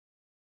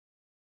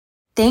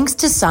Thanks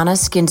to Sana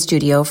Skin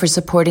Studio for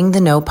supporting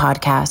the No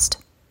podcast.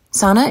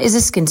 Sana is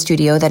a skin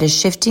studio that is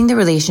shifting the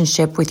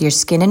relationship with your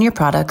skin and your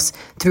products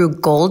through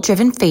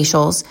goal-driven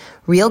facials,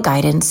 real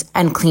guidance,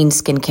 and clean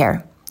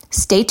skincare.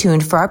 Stay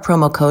tuned for our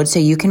promo code so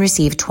you can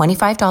receive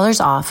 $25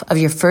 off of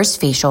your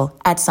first facial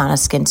at Sana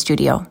Skin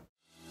Studio.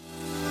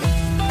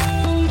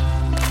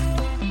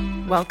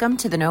 Welcome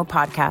to the No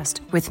podcast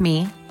with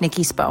me,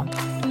 Nikki Spo.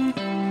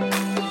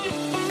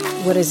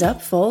 What is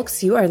up,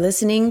 folks? You are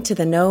listening to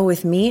The No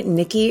with me,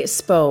 Nikki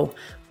Spo.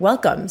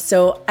 Welcome.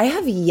 So I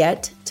have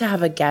yet to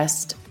have a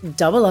guest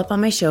double up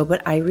on my show,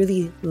 but I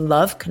really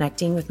love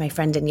connecting with my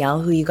friend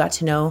Danielle, who you got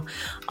to know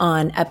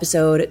on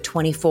episode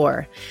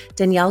 24.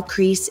 Danielle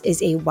Crease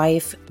is a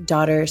wife,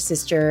 daughter,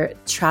 sister,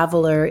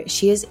 traveler.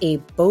 She is a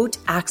boat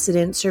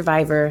accident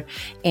survivor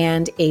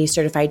and a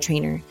certified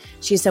trainer.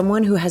 She is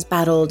someone who has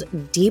battled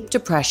deep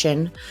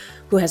depression,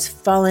 who has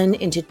fallen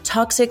into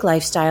toxic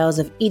lifestyles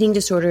of eating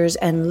disorders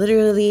and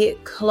literally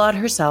clawed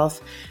herself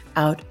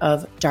out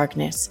of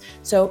darkness.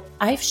 So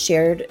I've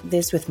shared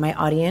this with my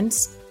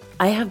audience.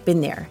 I have been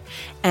there.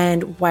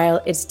 And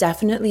while it's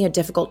definitely a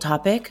difficult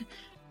topic,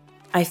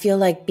 I feel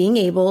like being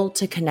able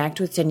to connect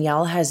with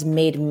Danielle has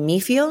made me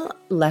feel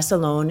less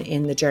alone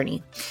in the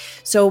journey.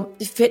 So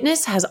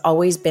fitness has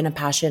always been a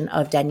passion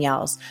of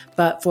Danielle's,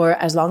 but for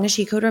as long as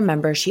she could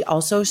remember, she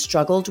also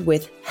struggled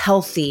with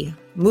healthy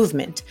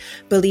movement,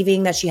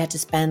 believing that she had to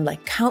spend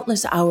like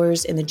countless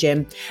hours in the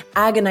gym,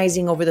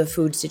 agonizing over the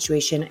food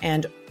situation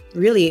and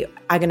really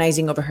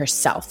agonizing over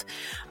herself.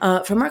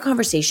 From our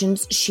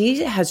conversations,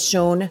 she has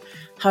shown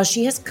how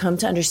she has come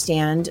to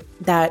understand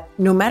that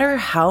no matter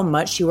how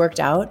much she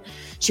worked out,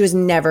 she was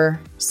never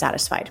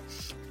satisfied.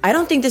 I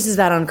don't think this is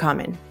that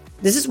uncommon.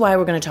 This is why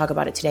we're going to talk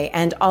about it today.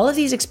 And all of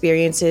these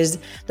experiences,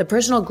 the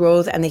personal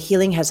growth and the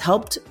healing has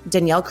helped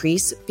Danielle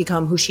Crease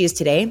become who she is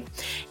today.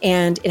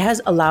 And it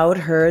has allowed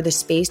her the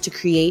space to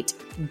create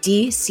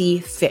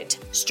DC Fit,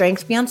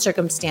 Strength Beyond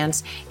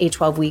Circumstance, a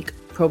 12-week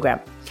program.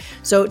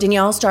 So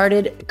Danielle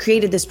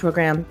created this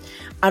program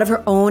out of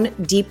her own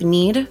deep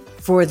need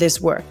for this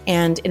work.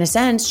 And in a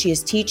sense, she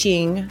is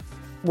teaching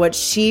what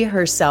she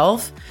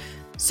herself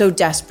so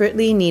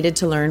desperately needed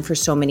to learn for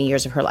so many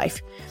years of her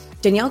life.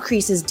 Danielle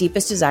Crease's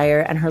deepest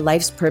desire and her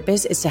life's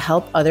purpose is to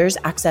help others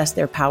access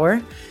their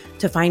power,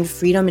 to find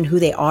freedom in who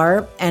they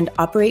are and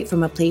operate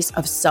from a place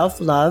of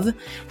self-love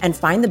and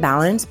find the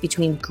balance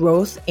between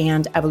growth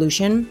and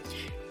evolution,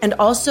 and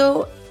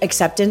also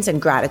acceptance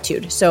and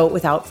gratitude. So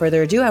without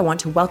further ado, I want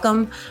to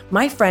welcome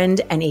my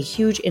friend and a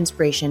huge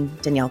inspiration,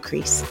 Danielle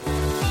Crease.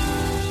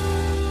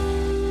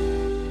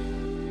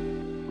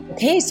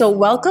 Okay, so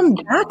welcome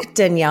back,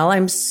 Danielle.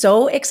 I'm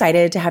so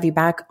excited to have you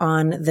back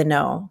on The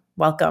No.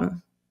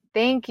 Welcome.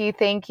 Thank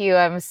you.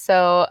 I'm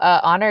so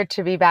honored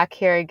to be back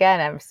here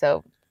again. I'm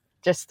so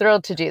just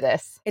thrilled to do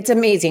this. It's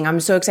amazing. I'm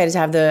so excited to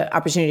have the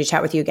opportunity to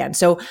chat with you again.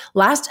 So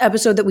last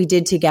episode that we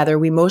did together,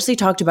 we mostly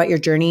talked about your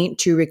journey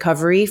to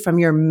recovery from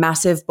your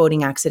massive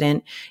boating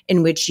accident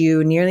in which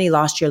you nearly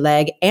lost your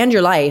leg and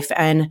your life.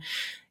 And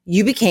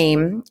you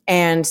became,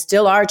 and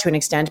still are to an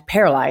extent,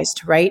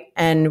 paralyzed, right?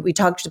 And we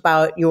talked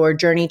about your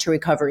journey to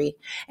recovery.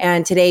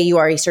 And today you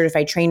are a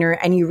certified trainer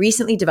and you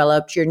recently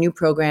developed your new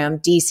program,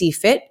 DC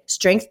Fit,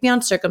 Strength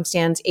Beyond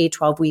Circumstance, a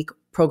 12-week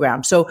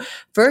program. So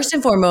first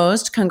and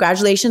foremost,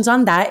 congratulations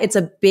on that. It's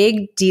a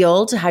big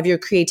deal to have your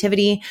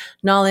creativity,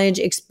 knowledge,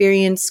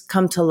 experience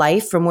come to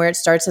life from where it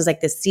starts as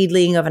like the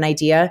seedling of an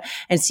idea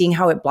and seeing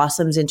how it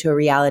blossoms into a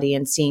reality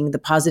and seeing the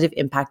positive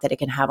impact that it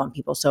can have on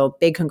people. So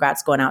big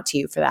congrats going out to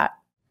you for that.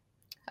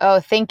 Oh,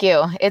 thank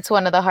you. It's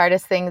one of the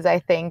hardest things I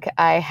think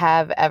I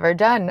have ever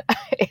done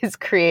is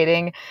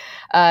creating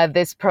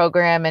this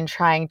program and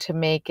trying to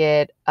make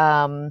it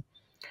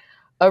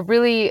a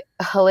really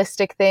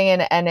holistic thing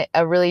and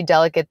a really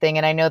delicate thing.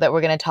 And I know that we're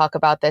going to talk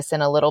about this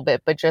in a little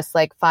bit, but just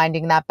like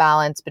finding that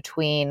balance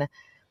between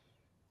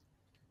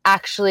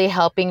actually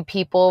helping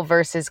people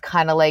versus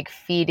kind of like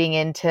feeding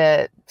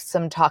into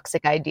some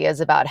toxic ideas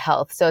about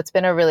health. So it's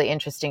been a really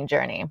interesting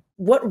journey.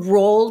 What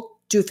role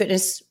do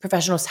fitness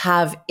professionals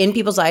have in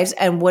people's lives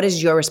and what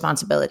is your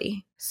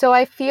responsibility? So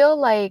I feel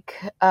like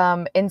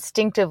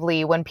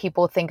instinctively when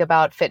people think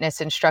about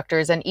fitness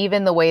instructors and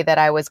even the way that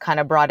I was kind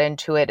of brought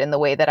into it and the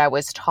way that I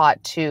was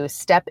taught to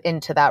step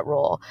into that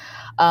role,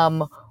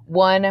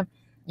 one,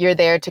 you're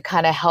there to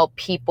kind of help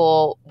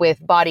people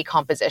with body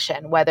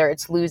composition, whether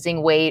it's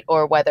losing weight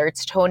or whether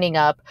it's toning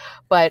up,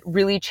 but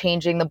really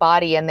changing the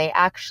body. And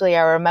I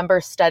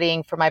remember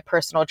studying for my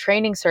personal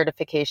training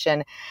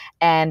certification,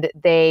 and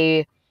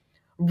they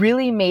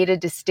really made a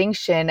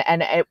distinction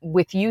and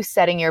with you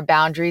setting your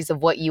boundaries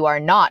of what you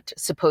are not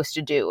supposed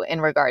to do in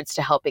regards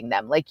to helping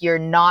them. Like you're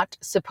not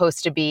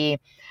supposed to be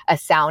a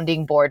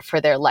sounding board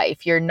for their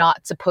life. You're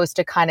not supposed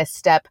to kind of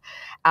step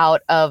out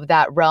of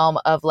that realm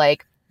of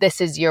like, this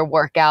is your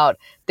workout.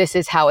 This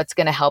is how it's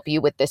going to help you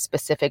with this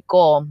specific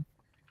goal.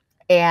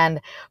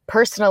 And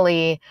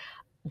personally,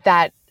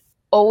 that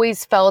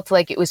always felt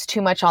like it was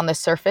too much on the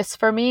surface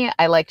for me.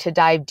 I like to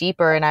dive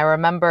deeper. And I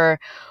remember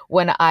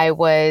when I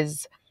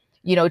was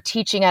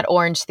teaching at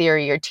Orange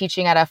Theory or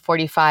teaching at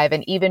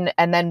F45,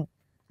 and then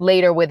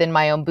later within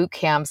my own boot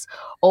camps,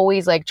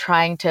 always like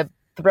trying to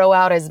throw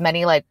out as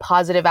many like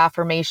positive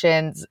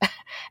affirmations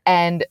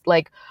and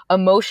like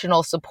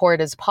emotional support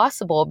as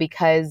possible,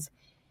 because,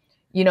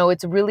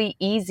 it's really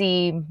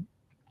easy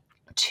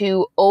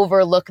to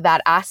overlook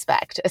that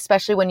aspect,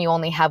 especially when you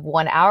only have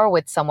 1 hour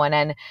with someone.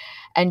 And,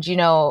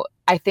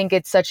 I think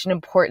it's such an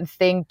important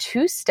thing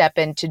to step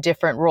into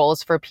different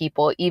roles for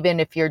people, even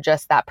if you're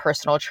just that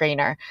personal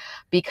trainer,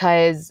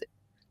 because,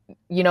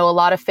 a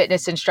lot of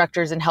fitness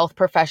instructors and health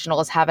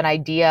professionals have an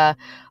idea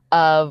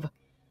of,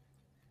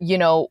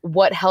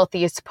 what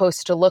healthy is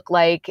supposed to look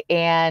like.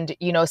 And,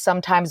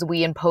 sometimes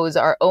we impose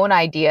our own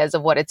ideas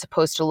of what it's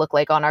supposed to look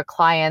like on our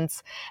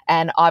clients.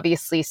 And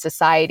obviously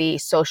society,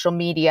 social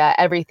media,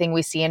 everything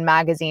we see in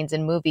magazines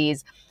and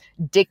movies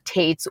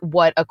dictates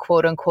what a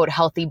quote unquote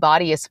healthy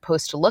body is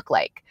supposed to look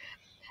like.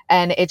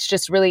 And it's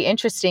just really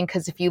interesting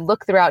because if you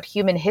look throughout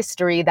human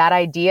history, that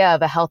idea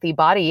of a healthy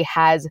body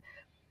has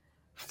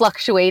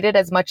fluctuated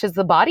as much as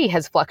the body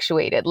has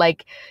fluctuated.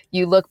 Like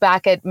you look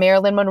back at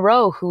Marilyn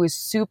Monroe, who is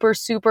super,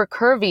 super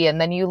curvy.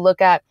 And then you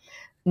look at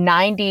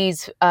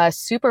 90s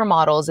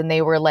supermodels and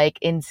they were like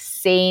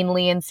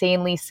insanely,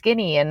 insanely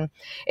skinny. And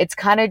it's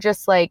kind of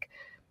just like,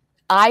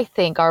 I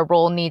think our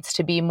role needs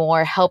to be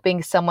more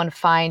helping someone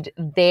find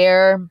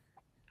their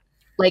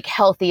like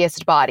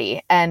healthiest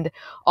body, and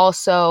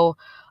also,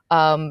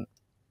 kind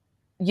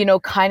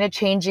of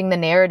changing the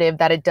narrative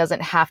that it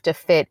doesn't have to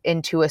fit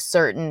into a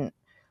certain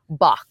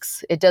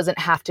box. It doesn't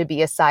have to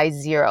be a size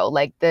 0.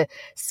 Like the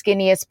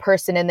skinniest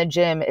person in the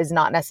gym is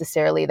not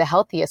necessarily the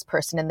healthiest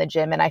person in the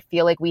gym. And I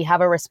feel like we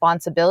have a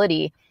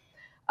responsibility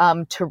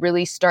to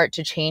really start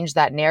to change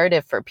that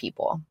narrative for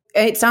people.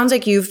 It sounds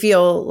like you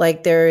feel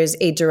like there is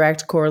a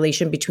direct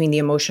correlation between the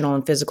emotional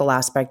and physical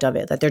aspect of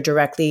it, that they're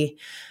directly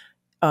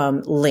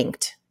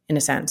linked in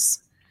a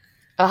sense.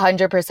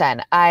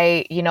 100%.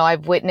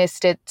 I've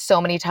witnessed it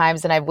so many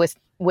times, and I've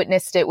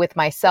witnessed it with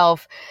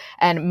myself,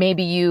 and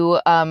maybe you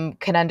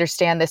can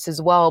understand this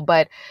as well.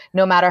 But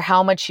no matter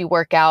how much you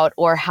work out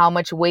or how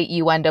much weight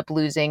you end up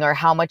losing or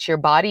how much your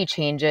body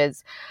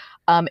changes,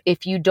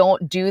 if you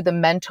don't do the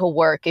mental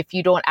work, if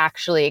you don't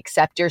actually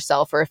accept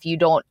yourself, or if you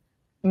don't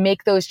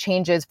make those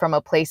changes from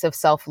a place of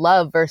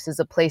self-love versus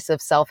a place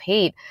of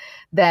self-hate,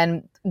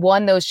 then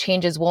one, those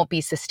changes won't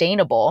be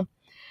sustainable.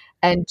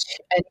 And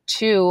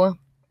two,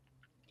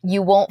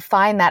 you won't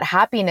find that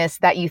happiness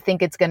that you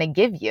think it's going to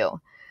give you.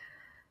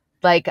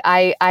 Like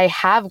I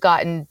have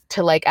gotten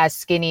to like as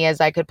skinny as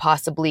I could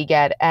possibly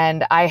get.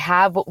 And I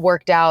have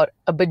worked out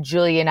a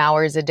bajillion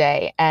hours a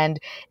day, and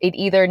it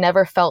either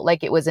never felt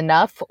like it was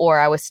enough, or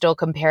I was still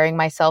comparing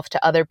myself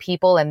to other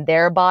people and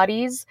their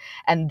bodies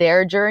and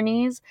their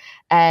journeys.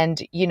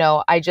 And,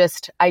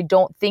 I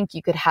don't think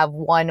you could have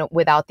one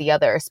without the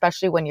other,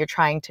 especially when you're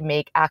trying to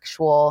make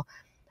actual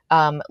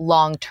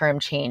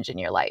long-term change in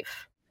your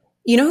life.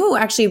 You know who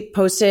actually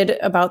posted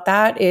about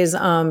that is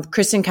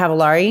Kristen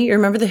Cavallari. You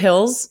remember The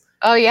Hills?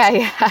 Oh,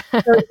 yeah.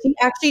 So she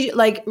actually,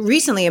 like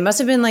recently, it must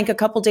have been like a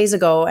couple days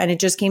ago, and it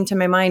just came to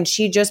my mind.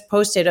 She just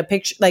posted a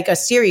picture, like a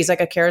series,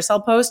 like a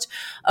carousel post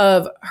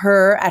of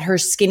her at her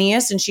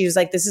skinniest. And she was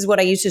like, this is what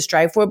I used to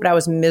strive for, but I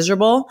was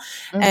miserable.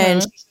 Mm-hmm.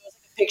 And she shows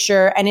a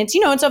picture, and it's,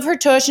 it's of her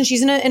tush, and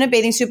she's in a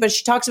bathing suit, but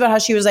she talks about how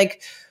she was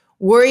like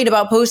worried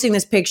about posting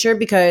this picture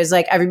because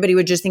like everybody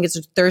would just think it's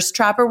a thirst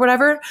trap or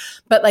whatever,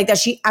 but like that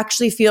she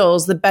actually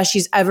feels the best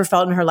she's ever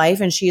felt in her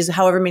life. And she's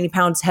however many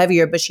pounds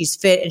heavier, but she's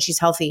fit and she's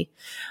healthy.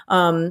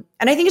 And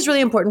I think it's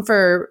really important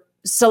for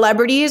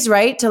celebrities,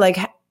 right? To like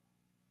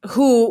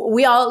who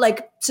we all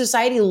like,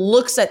 society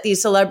looks at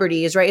these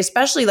celebrities, right?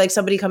 Especially like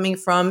somebody coming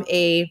from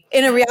in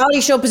a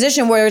reality show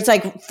position where it's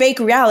like fake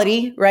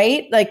reality,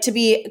 right? Like to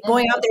be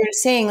going out there and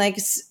saying like,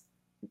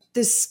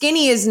 the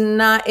skinny is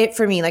not it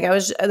for me. Like I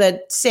was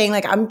saying,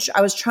 like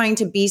I was trying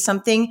to be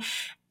something,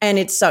 and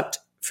it sucked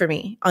for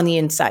me on the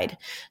inside.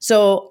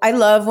 So I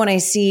love when I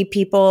see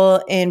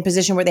people in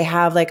position where they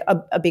have like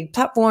a big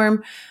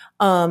platform,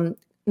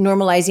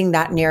 normalizing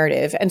that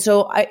narrative. And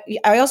so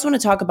I also want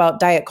to talk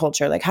about diet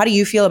culture. Like, how do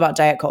you feel about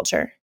diet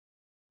culture?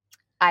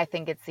 I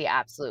think it's the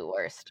absolute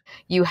worst.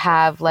 You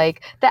have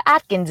like the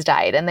Atkins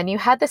diet, and then you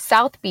had the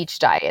South Beach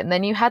diet, and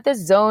then you had the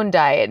Zone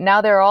diet.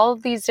 Now there are all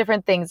of these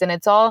different things, and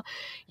it's all,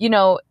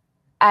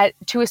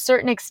 to a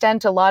certain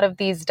extent, a lot of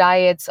these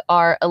diets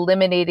are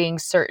eliminating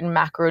certain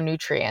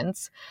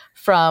macronutrients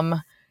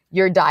from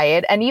your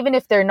diet. And even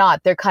if they're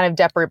not, they're kind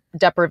of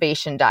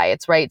deprivation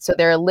diets, right? So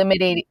they're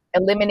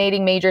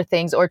eliminating major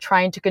things or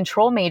trying to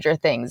control major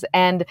things.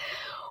 And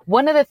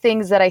one of the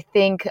things that I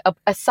think,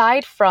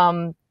 aside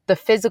from the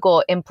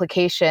physical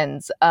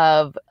implications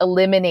of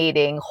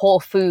eliminating whole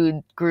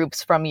food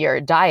groups from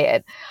your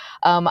diet,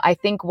 I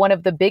think one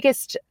of the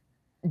biggest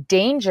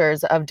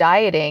dangers of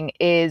dieting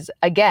is,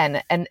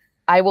 again, and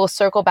I will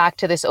circle back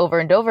to this over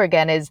and over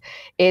again, is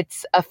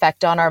its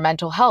effect on our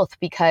mental health.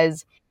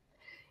 Because,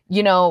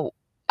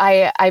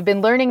 I've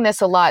been learning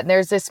this a lot. And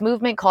there's this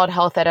movement called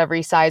Health at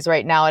Every Size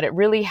right now, and it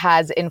really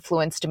has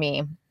influenced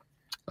me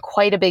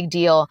quite a big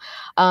deal.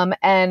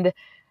 And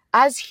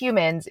as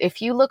humans,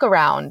 if you look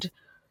around,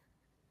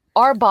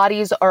 our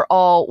bodies are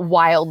all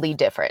wildly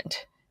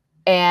different.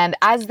 And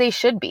as they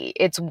should be.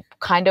 It's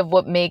kind of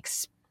what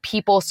makes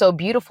people so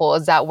beautiful,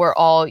 is that we're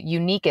all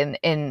unique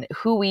in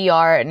who we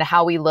are and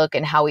how we look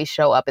and how we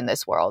show up in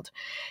this world.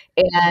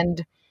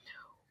 And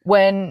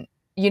when,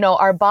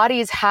 our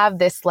bodies have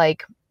this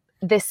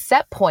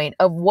set point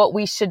of what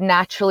we should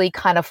naturally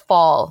kind of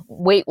fall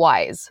weight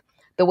wise,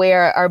 the way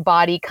our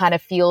body kind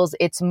of feels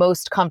it's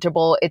most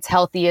comfortable, its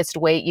healthiest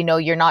weight,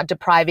 you're not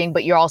depriving,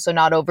 but you're also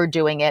not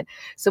overdoing it.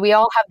 So we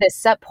all have this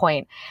set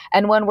point.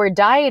 And when we're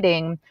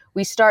dieting,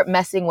 we start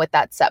messing with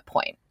that set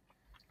point.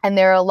 And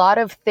there are a lot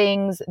of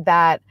things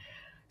that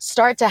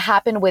start to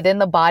happen within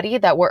the body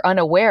that we're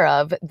unaware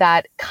of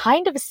that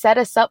kind of set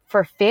us up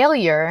for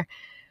failure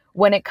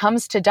when it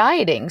comes to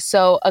dieting.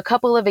 So a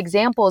couple of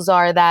examples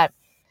are that,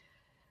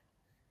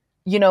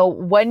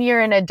 when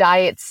you're in a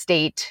diet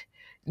state,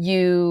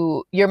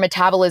 your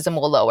metabolism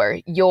will lower,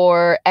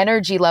 your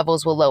energy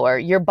levels will lower,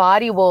 your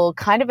body will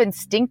kind of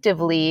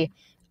instinctively,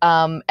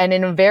 and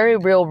in a very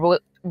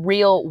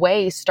real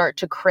way, start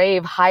to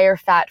crave higher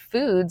fat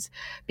foods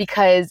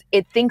because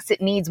it thinks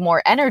it needs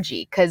more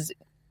energy. Because,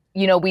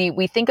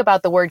 we think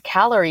about the word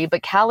calorie,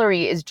 but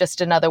calorie is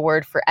just another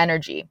word for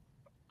energy.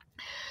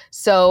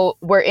 So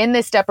we're in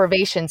this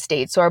deprivation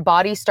state. So our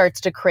body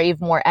starts to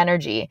crave more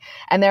energy.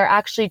 And there are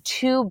actually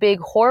two big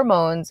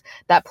hormones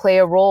that play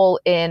a role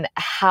in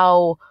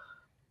how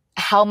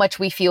much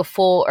we feel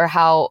full, or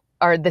how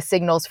are the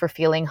signals for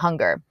feeling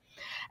hunger.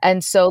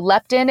 And so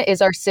leptin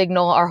is our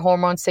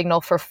hormone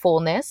signal for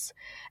fullness.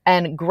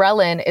 And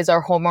ghrelin is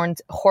our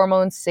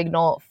hormone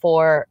signal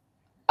for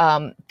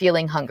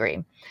feeling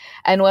hungry.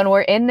 And when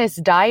we're in this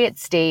diet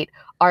state,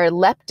 our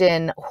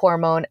leptin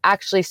hormone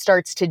actually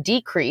starts to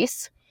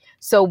decrease.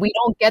 So we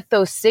don't get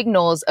those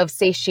signals of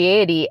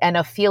satiety and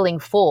of feeling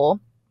full.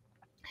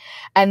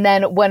 And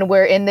then when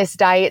we're in this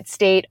diet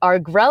state, our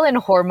ghrelin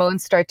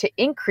hormones start to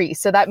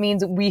increase. So that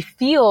means we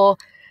feel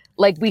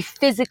like we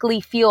physically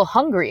feel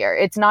hungrier.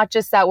 It's not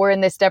just that we're in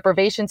this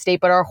deprivation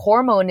state, but our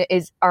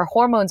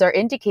hormones are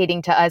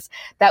indicating to us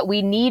that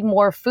we need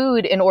more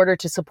food in order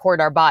to support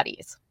our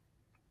bodies.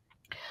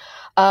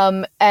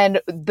 And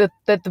the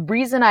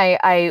reason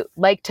I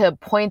like to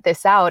point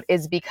this out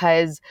is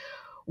because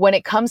when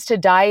it comes to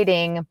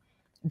dieting,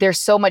 there's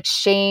so much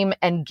shame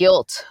and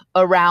guilt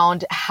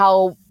around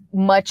how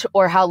much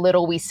or how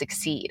little we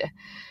succeed.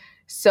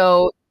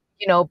 So,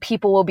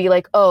 people will be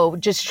like, oh,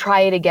 just try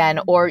it again,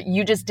 or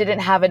you just didn't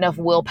have enough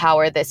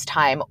willpower this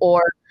time,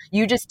 or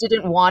you just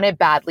didn't want it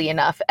badly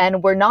enough.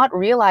 And we're not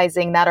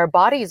realizing that our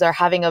bodies are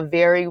having a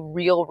very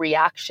real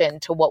reaction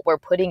to what we're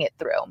putting it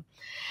through.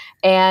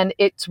 And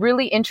it's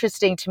really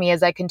interesting to me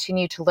as I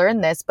continue to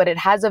learn this, but it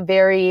has a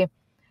very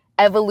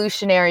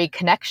evolutionary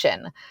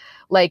connection.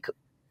 Like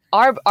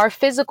our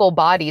physical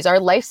bodies, our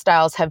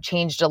lifestyles have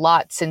changed a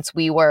lot since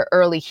we were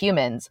early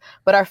humans,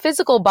 but our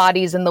physical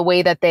bodies and the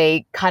way that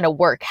they kind of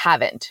work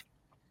haven't.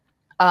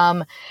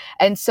 And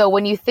so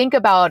when you think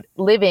about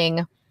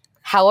living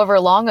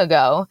however long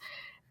ago,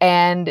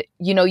 and,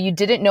 you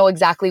didn't know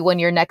exactly when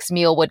your next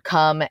meal would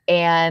come,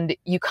 and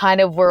you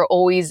kind of were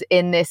always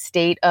in this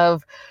state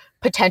of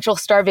potential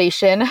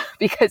starvation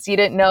because you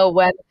didn't know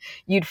when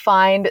you'd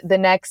find the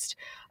next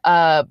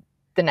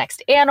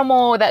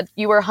animal that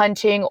you were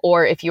hunting,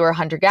 or if you were a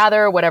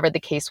hunter-gatherer, whatever the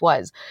case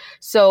was.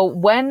 So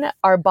when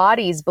our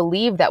bodies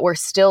believe that we're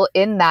still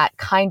in that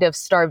kind of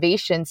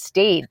starvation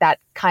state, that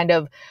kind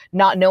of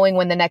not knowing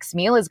when the next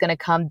meal is going to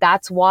come,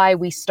 that's why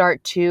we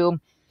start to,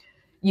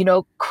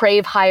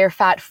 crave higher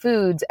fat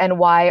foods, and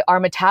why our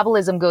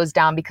metabolism goes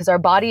down, because our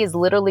body is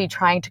literally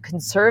trying to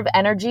conserve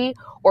energy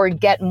or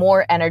get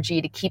more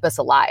energy to keep us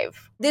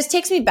alive. This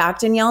takes me back,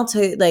 Danielle,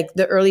 to like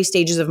the early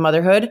stages of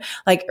motherhood,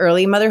 like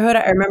early motherhood.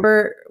 I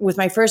remember with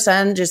my first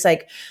son, just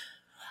like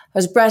I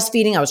was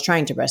breastfeeding. I was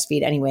trying to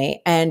breastfeed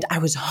anyway, and I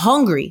was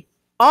hungry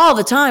all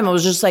the time. I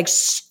was just like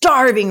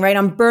starving, right?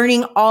 I'm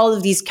burning all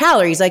of these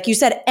calories. Like you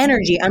said,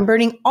 energy. I'm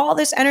burning all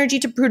this energy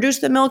to produce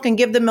the milk and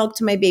give the milk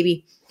to my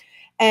baby.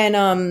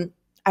 And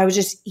I was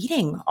just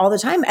eating all the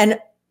time. And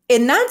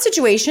in that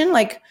situation,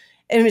 like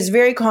it was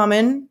very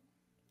common,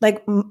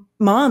 like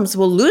moms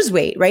will lose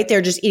weight, right?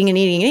 They're just eating and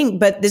eating and eating,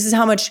 but this is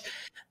how much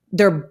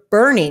they're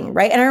burning,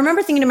 right? And I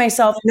remember thinking to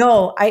myself,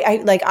 no,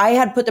 I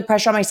had put the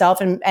pressure on myself,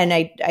 and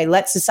I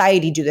let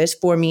society do this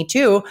for me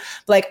too.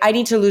 Like I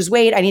need to lose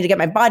weight. I need to get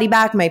my body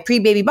back, my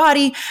pre-baby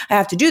body. I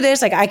have to do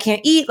this. Like I can't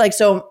eat. Like,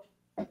 so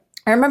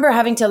I remember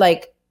having to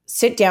like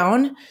sit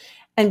down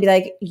and be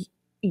like,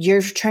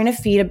 you're trying to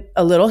feed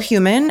a little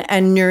human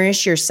and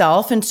nourish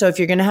yourself. And so if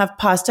you're going to have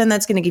pasta and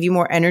that's going to give you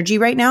more energy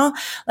right now,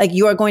 like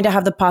you are going to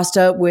have the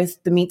pasta with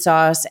the meat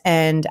sauce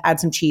and add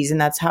some cheese,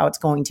 and that's how it's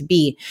going to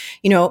be,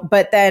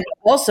 but then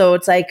also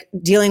it's like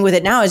dealing with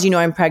it now, as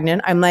I'm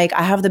pregnant. I'm like,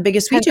 I have the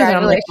biggest sweet tooth. And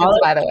I'm like, oh,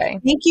 by the way.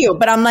 Thank you.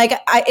 But I'm like,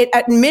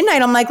 at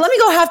midnight, I'm like, let me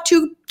go have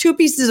two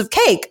pieces of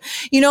cake,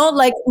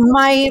 like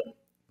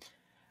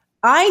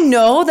I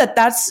know that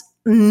that's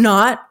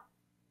not,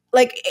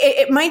 like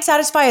it might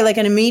satisfy like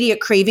an immediate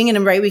craving,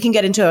 and right, we can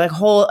get into like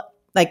whole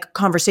like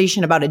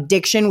conversation about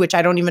addiction, which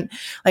I don't even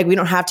like, we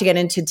don't have to get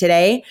into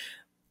today,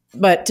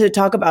 but to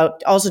talk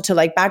about also to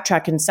like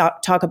backtrack and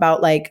talk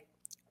about like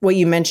what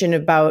you mentioned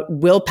about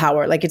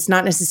willpower. Like it's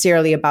not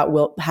necessarily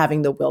about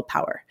having the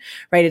willpower,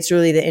 right? It's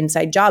really the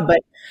inside job. But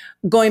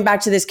going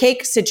back to this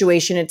cake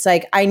situation, it's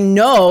like, I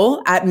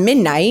know at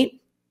midnight,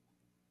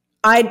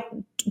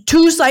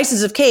 2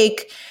 slices of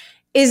cake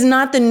is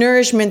not the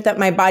nourishment that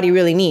my body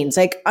really needs.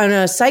 Like on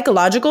a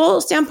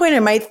psychological standpoint, I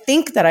might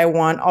think that I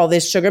want all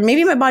this sugar.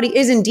 Maybe my body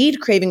is indeed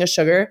craving a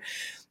sugary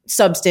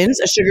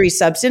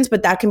substance,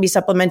 but that can be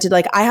supplemented.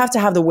 Like I have to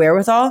have the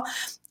wherewithal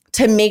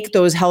to make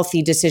those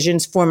healthy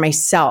decisions for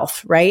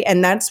myself, right?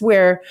 And that's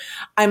where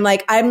I'm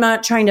like, I'm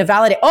not trying to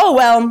validate, oh,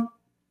 well,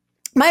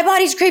 my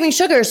body's craving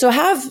sugar, so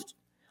have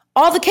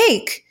all the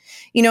cake.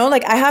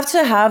 Like I have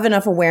to have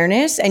enough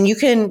awareness, and you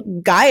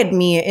can guide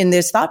me in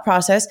this thought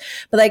process,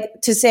 but like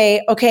to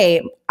say,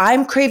 okay,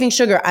 I'm craving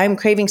sugar. I'm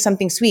craving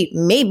something sweet.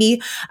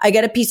 Maybe I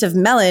get a piece of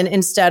melon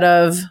instead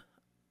of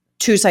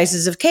 2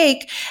 slices of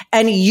cake.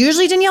 And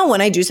usually, Danielle, when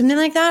I do something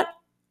like that,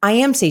 I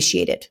am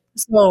satiated.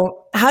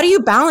 So how do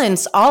you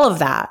balance all of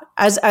that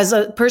as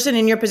a person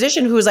in your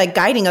position who is like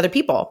guiding other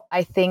people?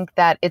 I think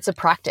that it's a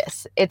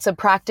practice. It's a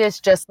practice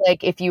just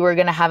like if you were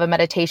going to have a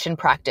meditation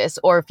practice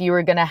or if you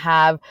were going to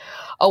have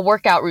a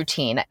workout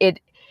routine.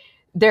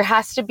 There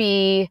has to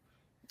be,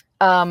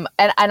 and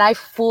I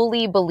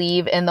fully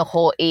believe in the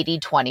whole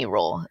 80-20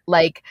 rule.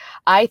 Like,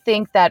 I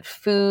think that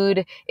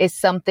food is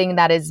something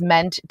that is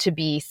meant to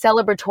be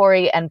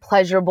celebratory and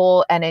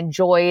pleasurable and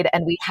enjoyed.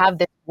 And we have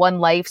this one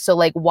life. So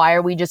like, why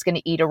are we just going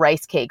to eat a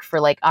rice cake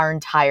for like our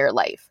entire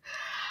life?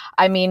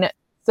 I mean,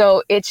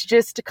 so it's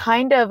just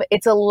kind of,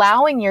 it's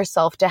allowing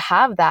yourself to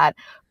have that.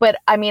 But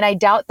I mean, I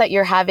doubt that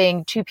you're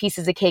having 2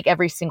 pieces of cake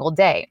every single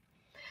day.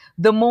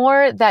 The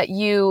more that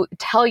you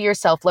tell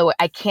yourself, "Lo,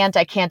 I can't.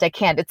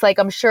 It's like,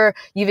 I'm sure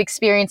you've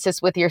experienced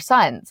this with your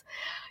sons.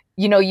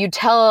 You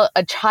tell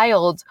a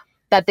child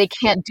that they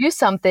can't do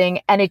something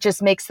and it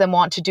just makes them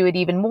want to do it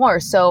even more.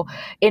 So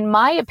in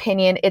my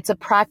opinion, it's a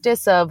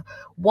practice of,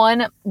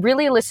 one,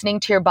 really listening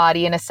to your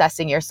body and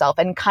assessing yourself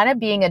and kind of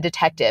being a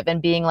detective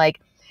and being like,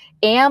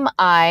 am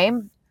I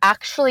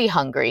actually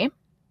hungry?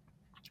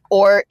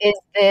 Or is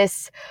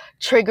this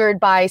triggered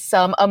by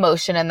some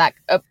emotion and that,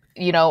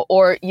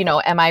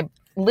 am I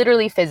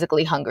literally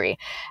physically hungry?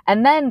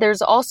 And then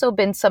there's also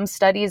been some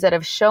studies that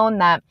have shown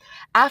that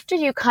after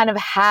you kind of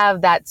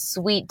have that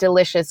sweet,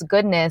 delicious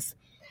goodness,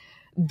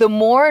 the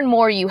more and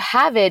more you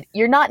have it,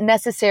 you're not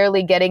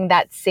necessarily getting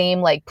that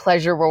same like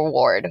pleasure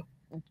reward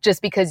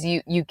just because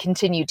you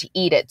continue to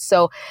eat it.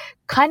 So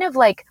kind of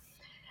like,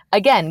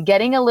 again,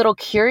 getting a little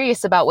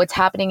curious about what's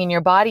happening in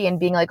your body and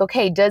being like,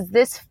 okay, does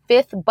this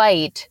 5th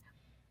bite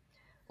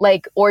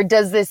or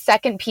does this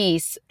second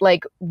piece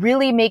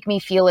really make me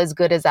feel as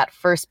good as that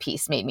first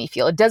piece made me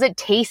feel? Does it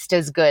taste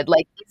as good?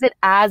 Is it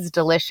as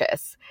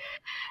delicious?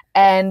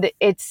 And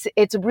it's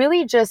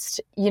really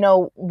just,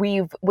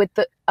 with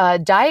the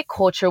diet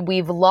culture,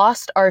 we've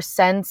lost our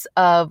sense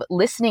of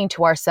listening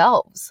to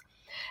ourselves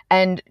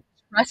and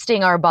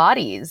trusting our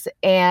bodies.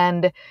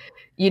 And,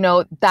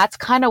 that's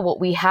kind of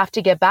what we have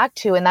to get back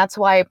to. And that's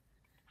why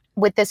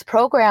with this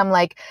program,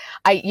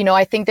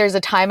 I think there's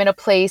a time and a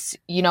place.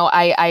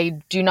 I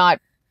do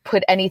not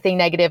put anything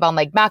negative on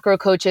macro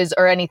coaches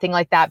or anything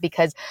like that,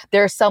 because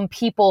there are some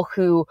people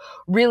who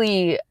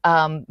really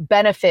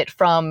benefit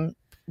from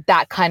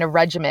that kind of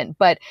regimen.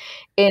 But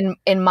in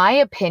my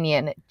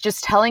opinion,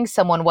 just telling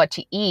someone what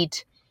to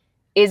eat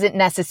isn't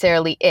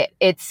necessarily it.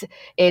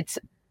 It's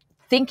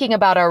thinking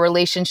about our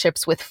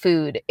relationships with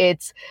food.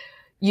 It's,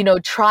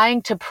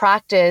 trying to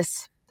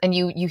practice. And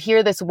you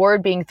hear this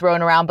word being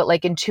thrown around, but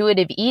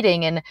intuitive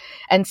eating.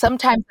 And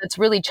sometimes it's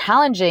really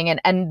challenging,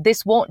 and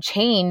this won't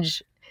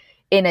change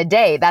in a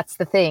day. That's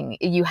the thing.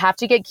 You have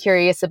to get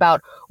curious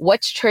about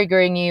what's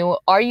triggering you.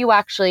 Are you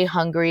actually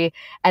hungry?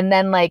 And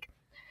then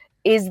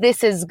is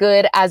this as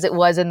good as it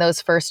was in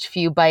those first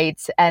few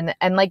bites? And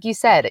like you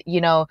said,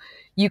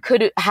 you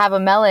could have a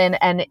melon,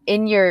 and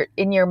in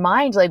your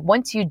mind,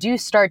 once you do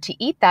start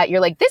to eat that,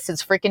 you're like, this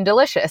is freaking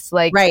delicious.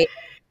 Right.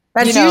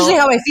 That's usually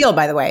how I feel,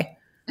 by the way.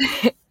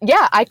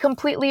 Yeah, I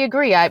completely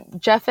agree.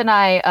 Jeff and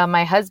I,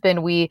 my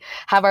husband, we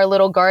have our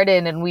little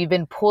garden, and we've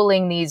been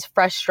pulling these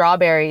fresh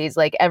strawberries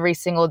every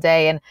single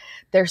day, and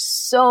they're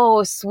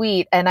so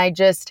sweet, and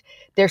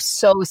they're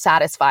so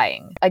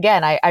satisfying.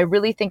 Again, I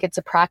really think it's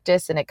a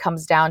practice, and it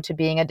comes down to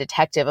being a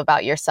detective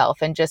about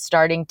yourself and just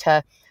starting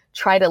to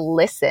try to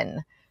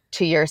listen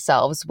to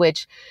yourselves,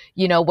 which,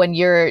 when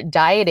you're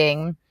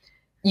dieting,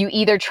 you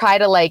either try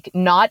to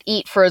not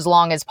eat for as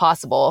long as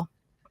possible,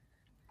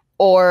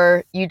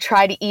 or you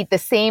try to eat the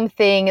same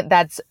thing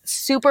that's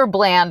super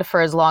bland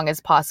for as long as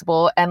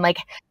possible. And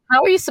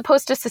how are you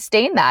supposed to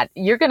sustain that?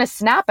 You're going to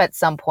snap at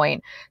some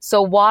point.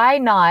 So why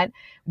not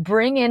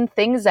bring in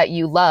things that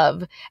you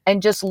love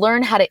and just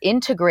learn how to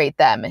integrate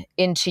them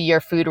into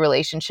your food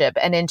relationship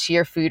and into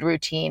your food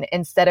routine,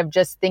 instead of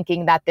just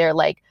thinking that they're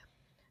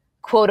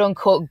quote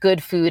unquote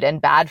good food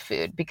and bad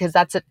food, because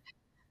that's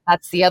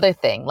That's the other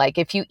thing. Like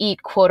if you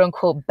eat quote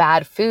unquote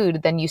bad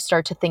food, then you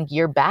start to think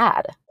you're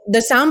bad.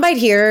 The soundbite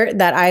here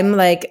that I'm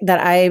like,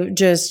 that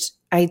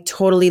I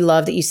totally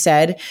love that you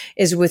said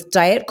is with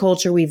diet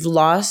culture, we've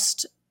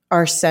lost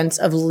our sense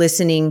of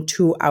listening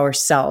to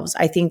ourselves.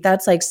 I think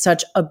that's like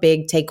such a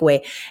big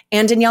takeaway.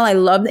 And Danielle, I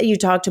love that you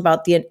talked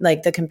about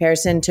the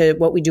comparison to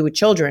what we do with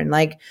children,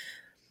 like,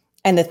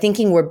 and the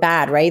thinking we're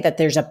bad, right? That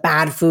there's a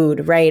bad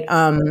food, right?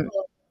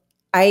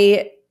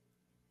 I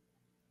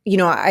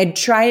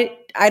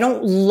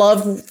don't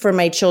love for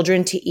my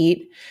children to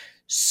eat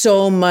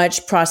so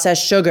much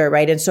processed sugar,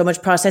 right? And so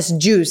much processed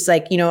juice.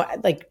 Like,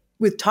 like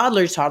with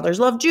toddlers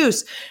love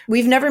juice.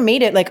 We've never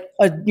made it like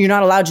you're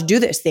not allowed to do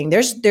this thing.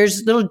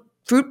 There's little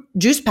fruit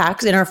juice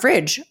packs in our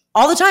fridge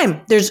all the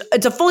time.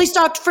 It's a fully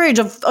stocked fridge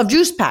of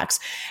juice packs.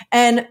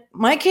 And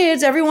my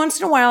kids, every once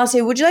in a while, I'll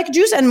say, would you like a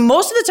juice? And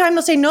most of the time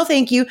they'll say, no,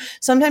 thank you.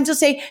 Sometimes they'll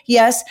say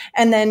yes.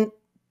 And then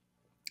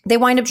they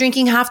wind up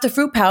drinking half the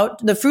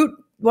fruit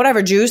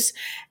whatever juice,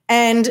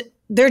 and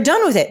they're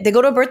done with it. They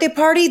go to a birthday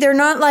party. They're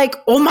not like,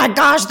 oh my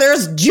gosh,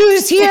 there's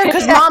juice here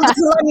because mom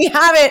doesn't let me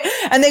have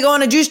it. And they go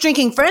on a juice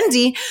drinking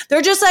frenzy.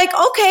 They're just like,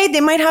 okay, they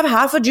might have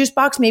half a juice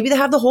box. Maybe they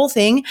have the whole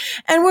thing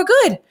and we're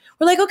good.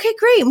 We're like, okay,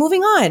 great,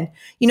 moving on.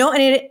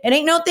 And it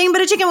ain't no thing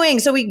but a chicken wing.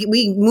 So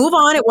we move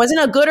on. It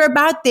wasn't a good or a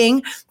bad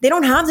thing. They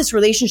don't have this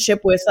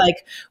relationship with,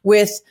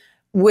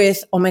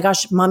 oh my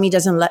gosh, mommy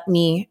doesn't let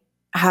me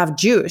have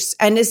juice.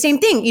 And the same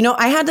thing,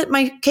 I had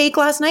my cake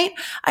last night.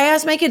 I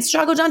asked my kids,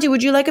 Chaco, Dante,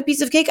 would you like a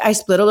piece of cake? I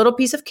split a little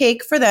piece of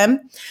cake for them.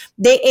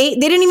 They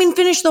ate, they didn't even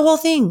finish the whole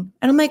thing.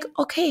 And I'm like,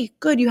 okay,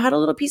 good. You had a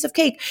little piece of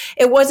cake.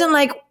 It wasn't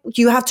like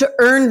you have to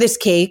earn this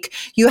cake.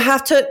 You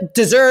have to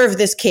deserve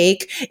this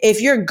cake. If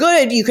you're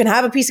good, you can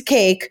have a piece of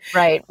cake.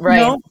 Right.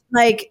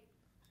 Like,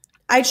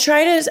 I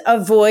try to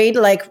avoid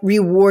like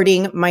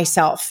rewarding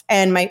myself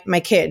and my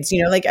kids,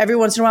 like every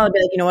once in a while I'd be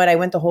like, you know what? I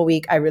went the whole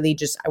week. I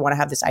want to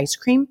have this ice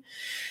cream.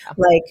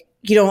 Like,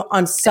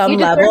 on some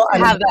level. You deserve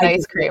to have that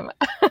ice cream.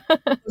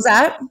 What's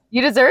that?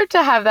 You deserve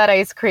to have that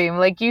ice cream.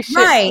 Like you should.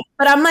 Right.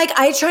 But I'm like,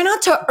 I try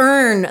not to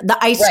earn the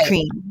ice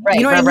cream. Right.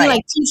 You know what I mean?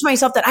 Like teach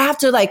myself that I have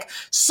to like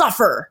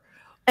suffer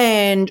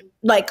and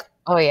like,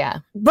 oh yeah,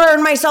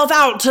 burn myself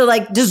out to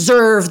like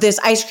deserve this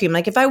ice cream.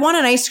 Like if I want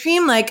an ice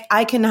cream, like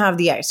I can have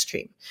the ice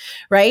cream,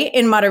 right?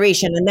 In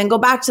moderation. And then go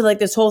back to like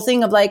this whole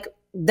thing of like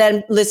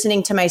then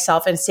listening to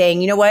myself and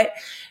saying, you know what,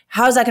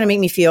 how's that going to make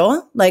me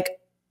feel? Like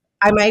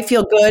I might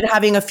feel good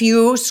having a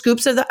few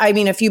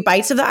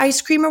bites of the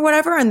ice cream or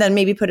whatever, and then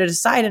maybe put it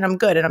aside and I'm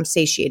good and I'm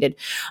satiated.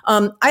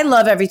 I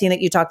love everything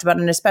that you talked about,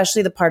 and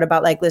especially the part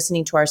about like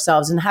listening to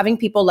ourselves and having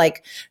people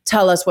like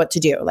tell us what to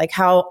do, like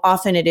how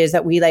often it is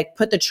that we like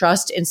put the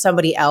trust in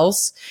somebody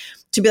else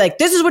to be like,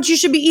 this is what you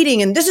should be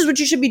eating and this is what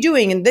you should be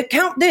doing and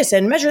count this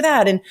and measure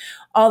that and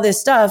all this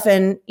stuff.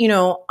 And,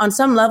 on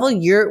some level,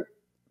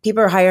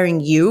 people are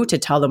hiring you to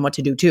tell them what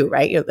to do too,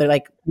 right? They're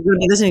like, we're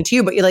listening to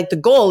you, but you're like, the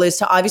goal is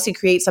to obviously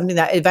create something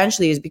that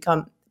eventually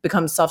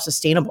becomes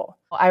self-sustainable.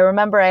 I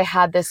remember I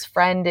had this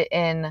friend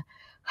in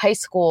high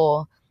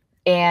school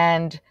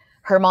and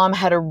her mom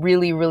had a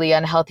really, really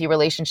unhealthy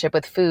relationship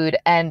with food.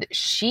 And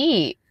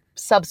she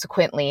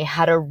subsequently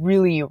had a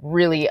really,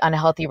 really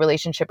unhealthy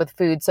relationship with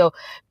food. So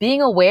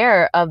being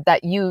aware of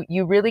that, you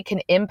really can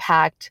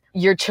impact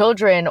your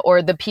children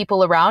or the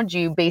people around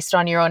you based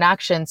on your own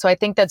actions. So I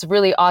think that's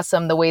really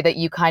awesome, the way that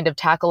you kind of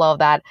tackle all of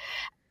that.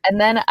 And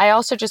then I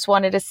also just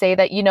wanted to say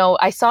that,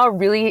 I saw a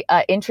really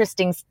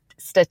interesting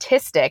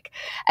statistic,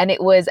 and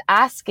it was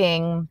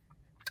asking,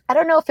 I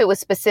don't know if it was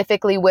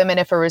specifically women,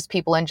 if it was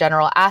people in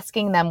general,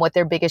 asking them what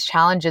their biggest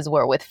challenges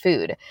were with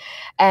food.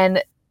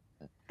 And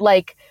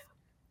like,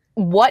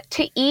 what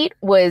to eat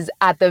was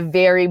at the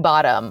very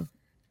bottom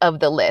of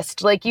the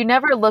list. Like you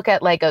never look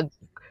at like a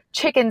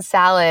chicken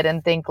salad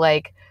and think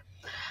like,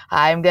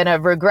 I'm going to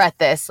regret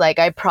this. Like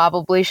I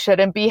probably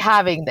shouldn't be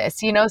having this,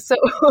 so,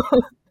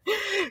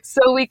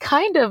 so we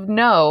kind of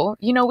know,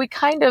 we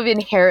kind of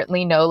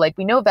inherently know, like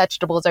we know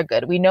vegetables are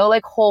good. We know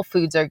like whole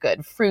foods are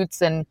good,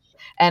 fruits and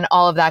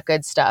all of that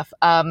good stuff.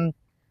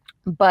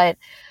 But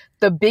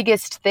the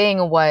biggest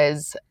thing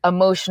was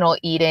emotional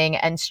eating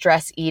and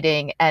stress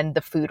eating and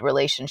the food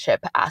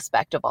relationship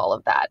aspect of all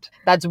of that.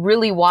 That's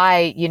really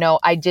why,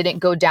 I didn't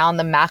go down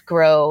the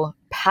macro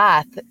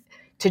path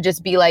to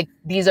just be like,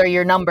 these are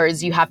your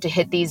numbers. You have to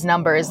hit these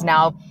numbers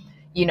now,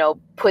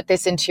 put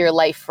this into your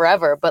life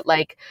forever. But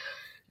like,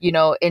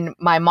 in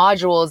my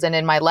modules and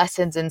in my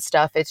lessons and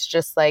stuff, it's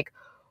just like,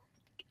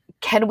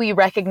 can we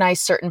recognize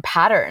certain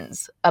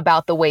patterns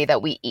about the way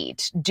that we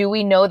eat? Do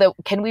we know that,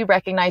 can we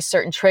recognize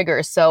certain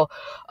triggers? So,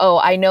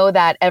 I know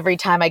that every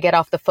time I get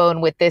off the phone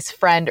with this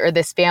friend or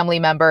this family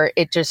member,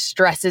 it just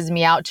stresses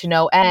me out to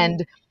no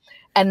end.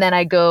 And then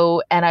I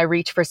go and I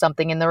reach for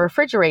something in the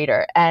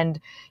refrigerator. And,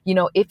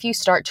 if you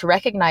start to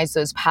recognize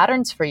those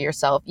patterns for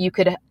yourself, you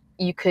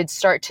could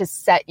start to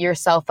set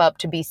yourself up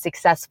to be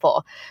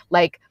successful.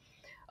 Like,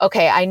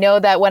 okay, I know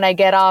that when I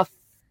get off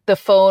the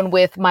phone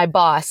with my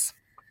boss,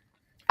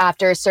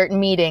 after a certain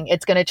meeting,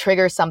 it's going to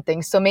trigger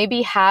something. So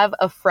maybe have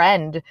a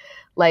friend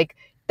like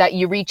that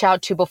you reach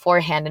out to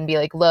beforehand and be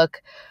like,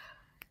 look,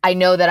 I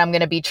know that I'm going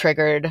to be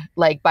triggered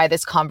like by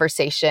this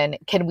conversation.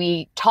 Can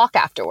we talk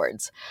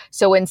afterwards?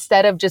 So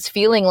instead of just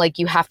feeling like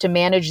you have to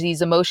manage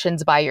these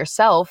emotions by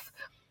yourself,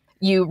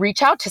 you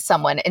reach out to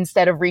someone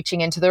instead of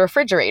reaching into the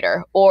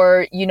refrigerator,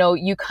 or, you know,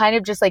 you kind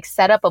of just like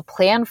set up a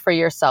plan for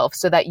yourself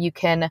so that you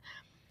can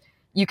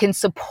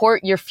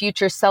support your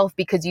future self,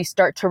 because you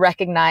start to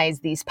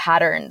recognize these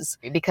patterns.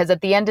 Because at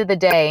the end of the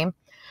day,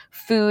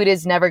 food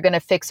is never going to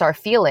fix our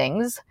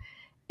feelings.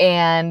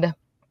 And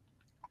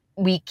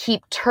we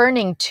keep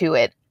turning to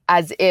it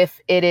as if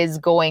it is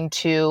going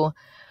to,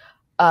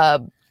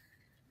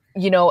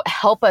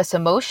 help us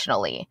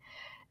emotionally.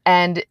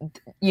 And,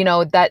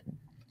 that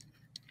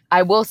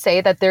I will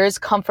say that there is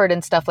comfort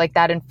and stuff like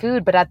that in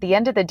food. But at the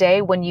end of the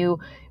day, when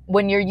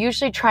you're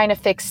usually trying to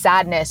fix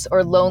sadness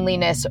or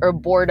loneliness or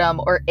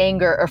boredom or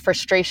anger or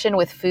frustration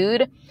with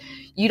food,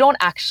 you don't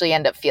actually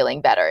end up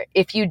feeling better.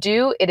 If you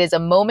do, it is a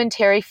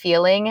momentary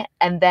feeling,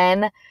 and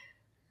then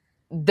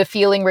the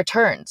feeling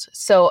returns.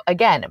 So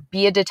again,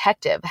 be a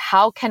detective.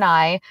 How can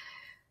I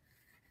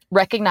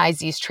recognize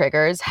these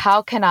triggers?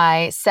 How can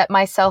I set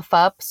myself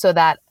up so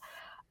that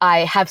I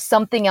have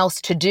something else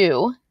to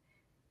do,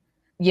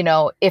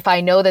 if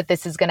I know that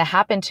this is going to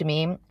happen to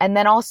me? And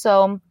then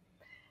also,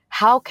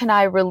 how can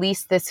I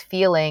release this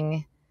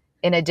feeling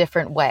in a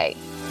different way?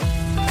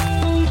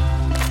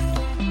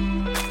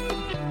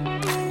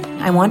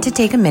 I want to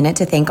take a minute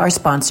to thank our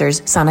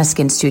sponsors, Sana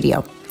Skin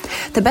Studio.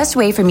 The best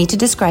way for me to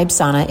describe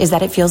Sana is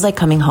that it feels like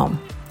coming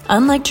home.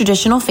 Unlike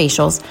traditional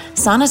facials,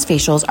 Sana's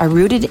facials are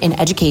rooted in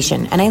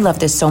education, and I love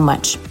this so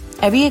much.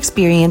 Every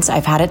experience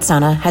I've had at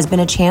Sana has been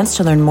a chance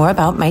to learn more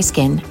about my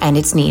skin and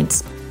its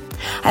needs.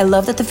 I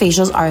love that the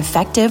facials are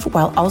effective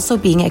while also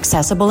being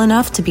accessible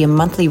enough to be a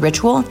monthly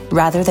ritual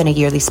rather than a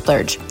yearly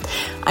splurge.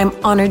 I'm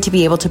honored to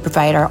be able to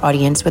provide our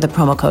audience with a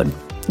promo code.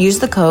 Use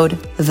the code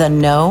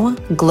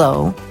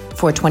THEKNOGLOW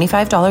for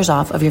 $25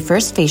 off of your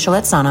first facial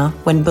at Sana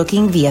when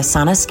booking via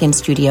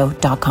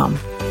sanaskinstudio.com.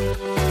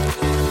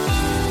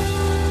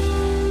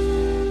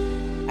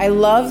 I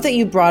love that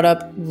you brought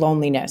up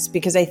loneliness,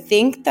 because I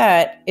think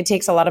that it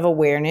takes a lot of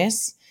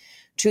awareness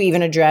to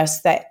even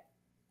address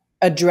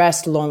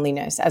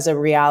loneliness as a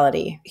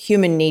reality.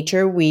 Human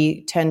nature,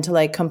 we tend to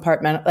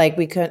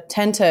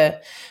tend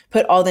to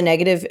put all the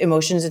negative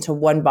emotions into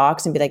one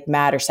box and be like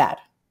mad or sad.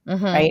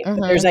 Right?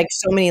 But there's like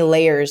so many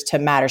layers to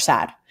mad or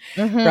sad,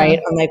 right?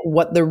 On like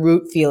what the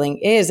root feeling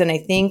is. And I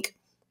think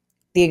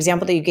the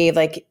example that you gave,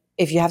 like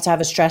if you have to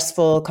have a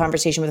stressful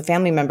conversation with a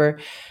family member,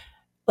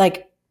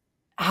 like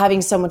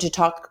having someone to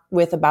talk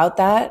with about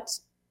that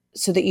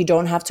so that you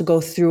don't have to go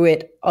through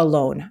it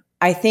alone.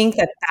 I think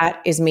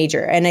that is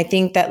major. And I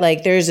think that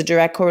like there's a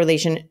direct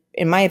correlation,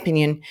 in my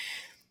opinion,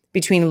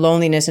 between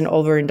loneliness and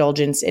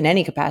overindulgence in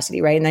any capacity,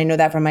 right? And I know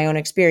that from my own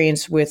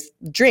experience with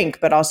drink,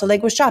 but also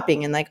like with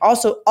shopping, and like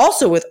also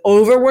with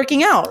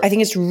overworking out. I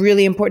think it's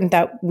really important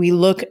that we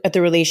look at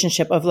the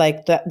relationship of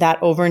like that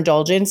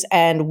overindulgence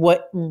and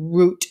what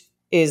root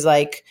is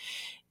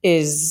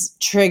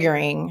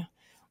triggering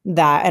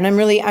that. And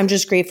I'm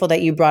just grateful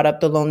that you brought up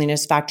the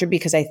loneliness factor,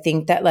 because I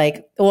think that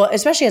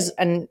especially as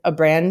a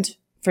brand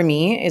for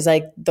me is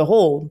like the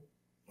whole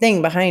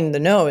thing behind the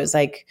no is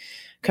like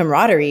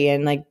camaraderie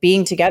and like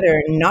being together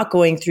and not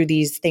going through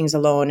these things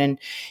alone. And,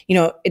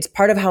 it's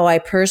part of how I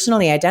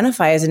personally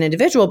identify as an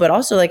individual, but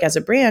also like as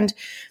a brand,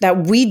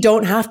 that we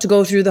don't have to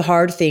go through the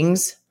hard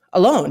things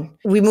alone.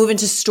 We move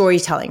into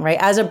storytelling, right?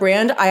 As a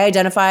brand, I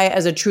identify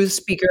as a truth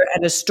speaker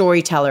and a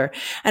storyteller.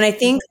 And I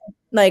think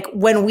like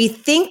when we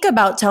think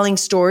about telling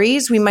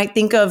stories, we might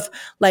think of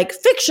like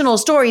fictional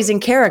stories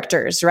and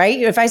characters,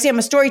 right? If I say I'm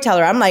a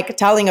storyteller, I'm like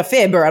telling a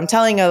fib, or I'm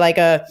telling like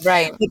a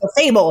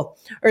fable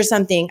or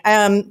something.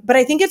 But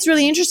I think it's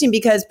really interesting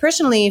because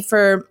personally,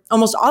 for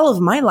almost all of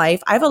my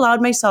life, I've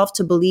allowed myself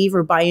to believe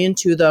or buy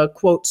into the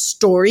quote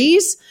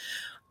stories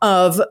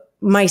of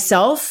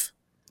myself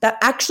that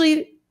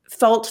actually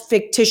felt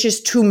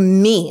fictitious to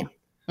me,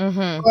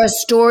 or a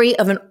story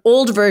of an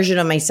old version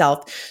of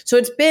myself. So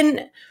it's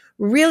been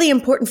really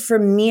important for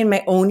me in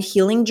my own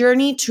healing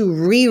journey to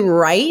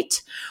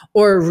rewrite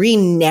or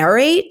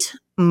re-narrate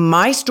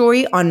my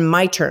story on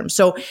my terms.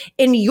 So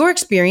in your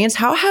experience,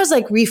 how has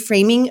like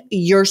reframing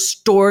your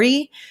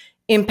story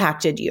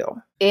impacted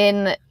you?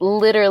 In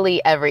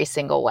literally every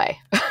single way.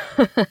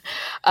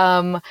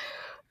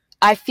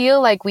 I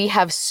feel like we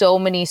have so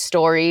many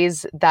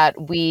stories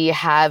that we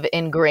have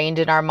ingrained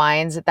in our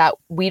minds that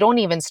we don't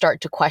even start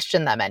to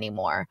question them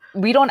anymore.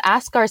 We don't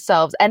ask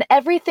ourselves, and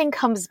everything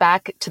comes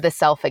back to the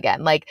self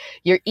again. Like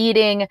your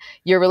eating,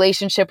 your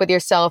relationship with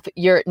yourself,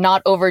 you're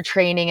not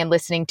overtraining and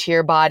listening to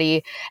your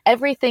body.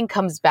 Everything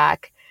comes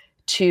back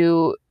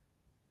to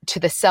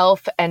the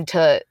self and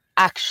to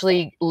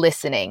actually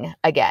listening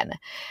again.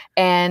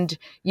 And,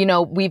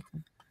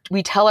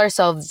 we tell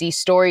ourselves these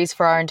stories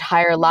for our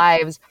entire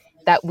lives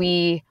that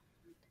we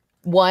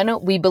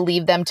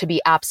believe them to be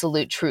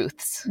absolute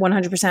truths.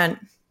 100%.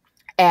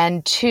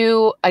 And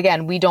two,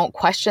 again, we don't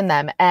question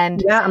them.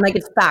 And yeah, I'm like,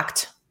 it's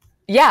fact.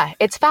 Yeah,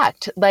 it's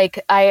fact.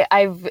 Like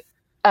I've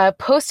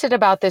posted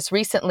about this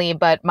recently,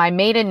 but my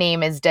maiden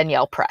name is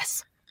Danielle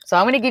Press. So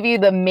I'm going to give you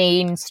the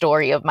main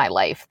story of my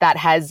life that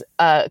has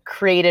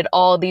created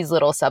all these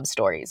little sub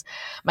stories.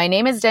 My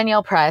name is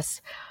Danielle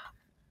Press.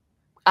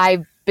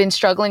 I've been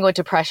struggling with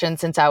depression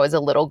since I was a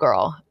little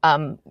girl,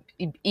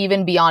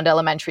 even beyond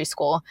elementary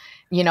school.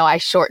 You know, I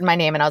shortened my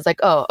name and I was like,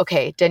 oh,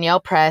 okay, Danielle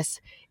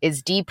Press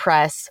is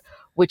depress,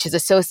 which is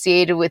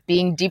associated with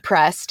being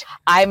depressed.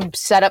 I'm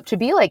set up to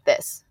be like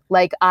this.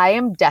 Like, I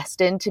am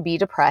destined to be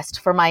depressed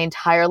for my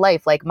entire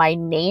life. Like, my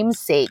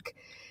namesake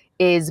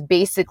is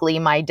basically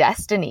my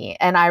destiny.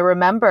 And I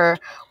remember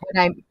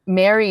when I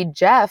married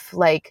Jeff,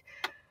 like,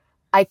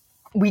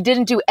 we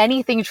didn't do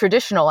anything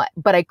traditional,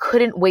 but I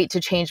couldn't wait to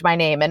change my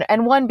name.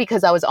 And one,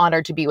 because I was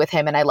honored to be with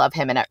him and I love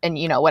him and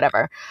you know,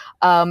 whatever.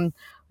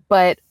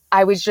 But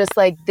I was just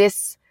like,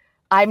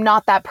 I'm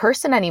not that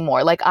person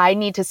anymore. Like, I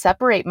need to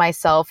separate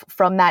myself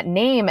from that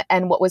name.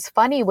 And what was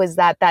funny was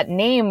that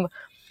name,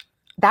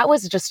 that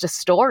was just a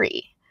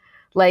story.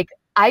 Like,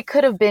 I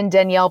could have been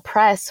Danielle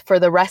Press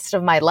for the rest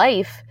of my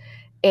life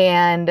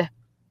and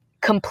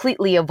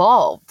completely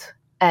evolved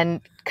and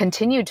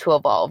continued to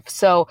evolve.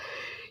 So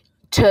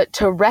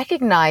to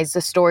recognize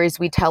the stories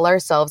we tell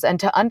ourselves and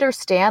to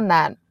understand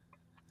that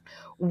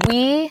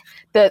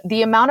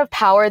the amount of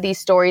power these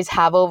stories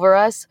have over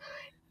us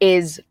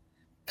is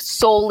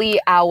solely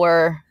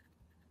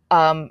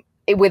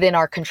within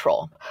our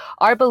control.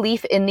 Our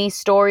belief in these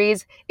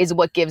stories is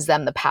what gives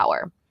them the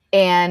power.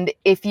 And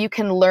if you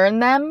can learn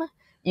them,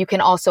 you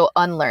can also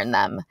unlearn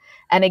them.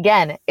 And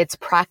again, it's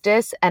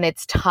practice and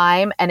it's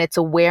time and it's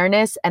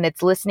awareness and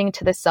it's listening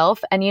to the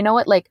self. And you know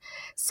what? Like,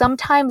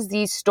 sometimes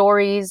these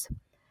stories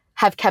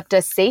have kept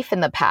us safe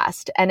in the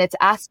past. And it's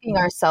asking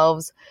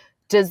ourselves,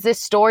 does this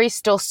story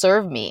still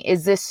serve me?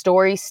 Is this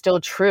story still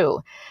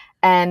true?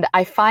 And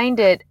I find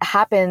it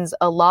happens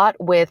a lot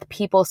with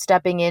people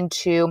stepping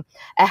into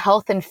a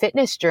health and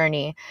fitness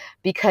journey,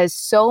 because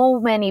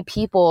so many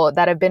people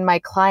that have been my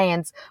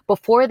clients,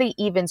 before they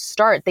even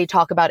start, they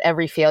talk about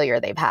every failure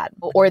they've had,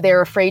 or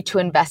they're afraid to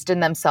invest in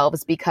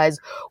themselves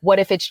because what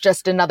if it's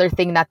just another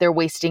thing that they're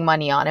wasting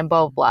money on, and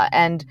blah, blah, blah.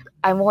 And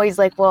I'm always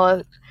like,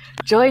 well,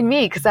 join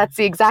me, because that's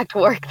the exact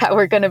work that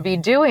we're going to be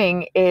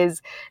doing,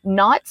 is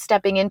not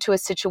stepping into a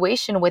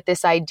situation with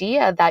this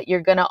idea that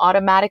you're going to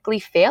automatically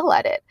fail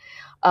at it.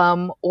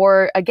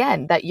 Or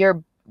again, that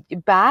you're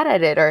bad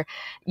at it, or,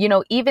 you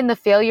know, even the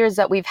failures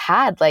that we've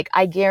had, like,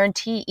 I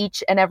guarantee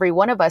each and every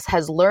one of us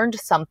has learned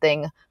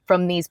something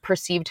from these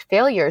perceived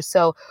failures.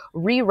 So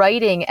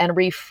rewriting and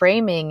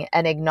reframing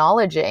and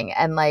acknowledging,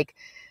 and like,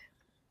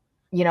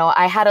 you know,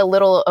 I had a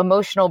little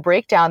emotional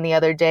breakdown the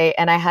other day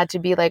and I had to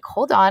be like,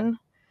 hold on,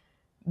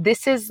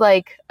 this is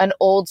like an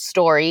old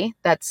story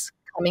that's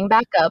coming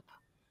back up.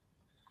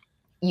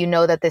 You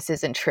know that this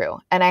isn't true.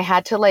 And I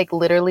had to like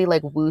literally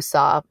like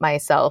woo-saw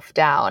myself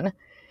down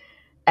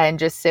and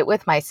just sit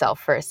with myself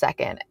for a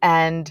second.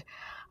 And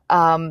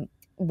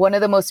one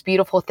of the most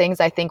beautiful things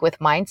I think with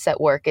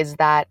mindset work is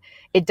that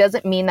it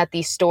doesn't mean that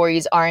these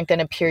stories aren't going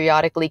to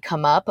periodically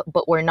come up,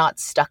 but we're not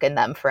stuck in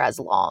them for as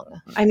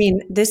long. I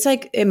mean, this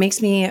like, it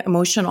makes me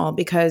emotional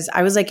because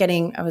I was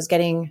getting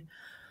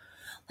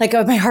like,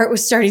 my heart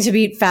was starting to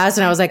beat fast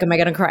and I was like, am I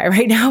going to cry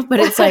right now? But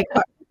it's like,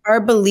 our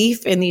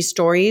belief in these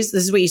stories,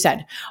 this is what you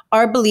said,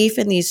 our belief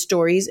in these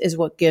stories is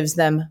what gives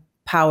them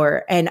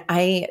power. And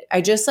I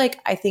just like,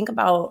 I think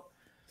about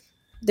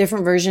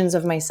different versions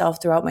of myself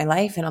throughout my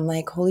life. And I'm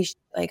like, holy shit,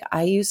 like,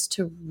 I used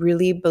to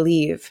really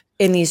believe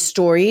in these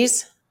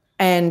stories.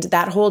 And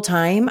that whole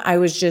time I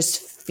was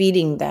just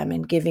feeding them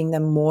and giving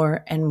them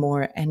more and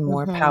more and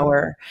more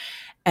power.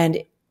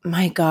 And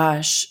my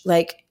gosh,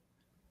 like,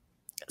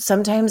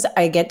 sometimes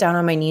I get down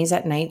on my knees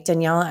at night,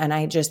 Danielle, and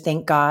I just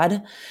thank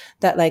God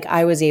that like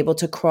I was able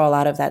to crawl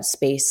out of that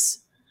space.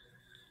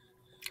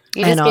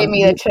 You just gave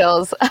me the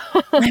chills.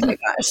 Oh my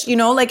gosh. You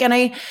know, like, and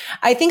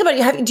I think about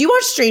it. Do you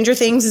watch Stranger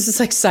Things? This is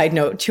like side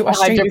note. Do you watch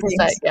Stranger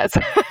Things? Yes.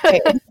 Okay.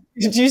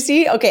 Did you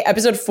see? Okay.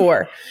 Episode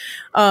 4,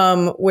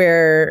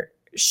 where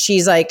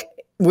she's like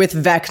with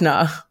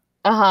Vecna.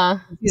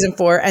 Season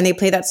 4. And they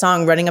play that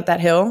song, Running Up That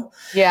Hill.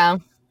 Yeah.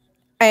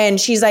 And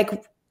she's like,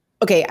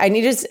 okay, I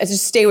need to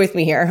just stay with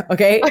me here.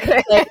 Okay.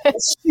 Like,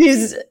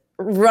 she's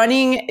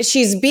running.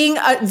 She's being,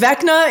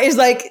 Vecna is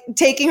like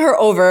taking her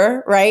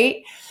over.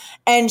 Right.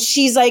 And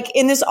she's like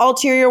in this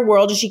ulterior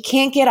world and she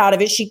can't get out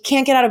of it. She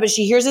can't get out of it.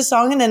 She hears a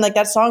song and then like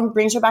that song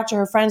brings her back to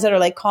her friends that are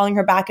like calling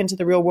her back into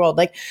the real world.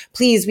 Like,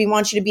 please, we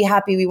want you to be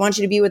happy. We want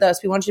you to be with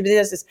us. We want you to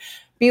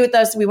be with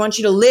us. We want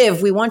you to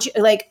live. We want you,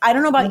 like, I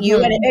don't know about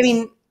you. And I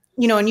mean,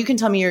 you know, and you can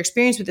tell me your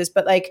experience with this,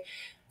 but like,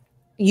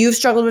 you've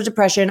struggled with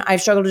depression.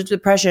 I've struggled with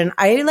depression.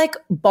 I like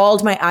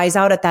bawled my eyes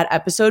out at that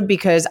episode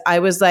because I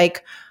was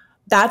like,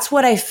 that's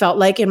what I felt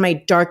like in my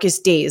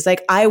darkest days.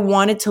 Like, I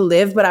wanted to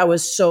live, but I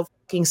was so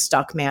fucking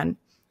stuck, man.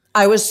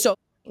 I was so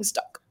fucking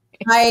stuck.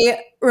 I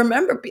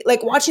remember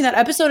like watching that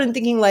episode and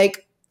thinking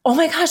like, oh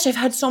my gosh, I've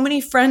had so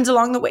many friends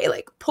along the way,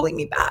 like pulling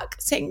me back,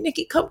 saying,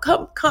 Nikki, come.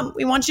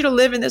 We want you to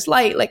live in this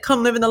light. Like,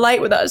 come live in the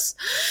light with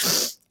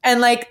us. And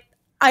like,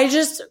 I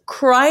just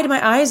cried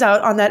my eyes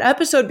out on that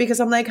episode because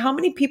I'm like, how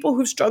many people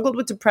who've struggled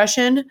with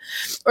depression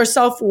or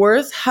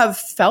self-worth have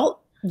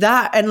felt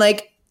that? And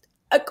like,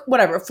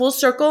 whatever, full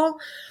circle,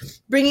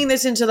 bringing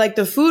this into like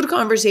the food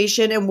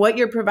conversation and what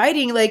you're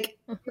providing, like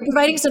you're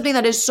providing something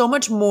that is so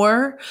much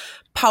more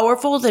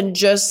powerful than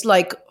just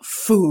like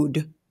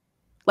food,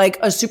 like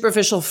a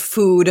superficial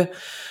food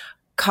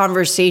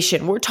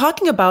conversation. We're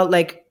talking about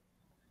like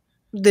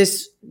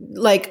this,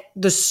 like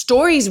the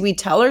stories we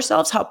tell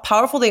ourselves, how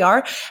powerful they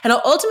are. And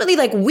ultimately,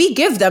 like we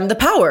give them the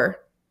power,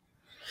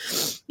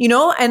 you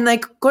know? And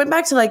like going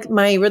back to like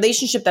my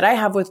relationship that I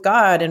have with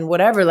God and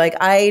whatever, like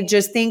I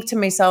just think to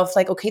myself,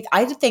 like, okay,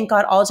 I thank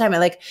God all the time. I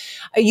like,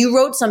 you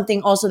wrote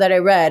something also that I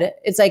read.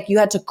 It's like you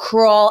had to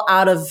crawl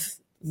out of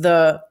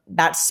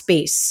that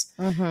space,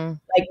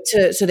 like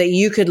so that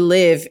you could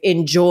live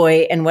in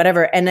joy and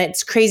whatever. And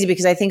it's crazy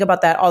because I think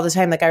about that all the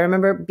time. Like I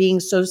remember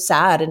being so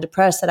sad and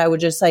depressed that I would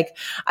just like,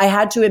 I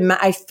had to,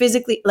 I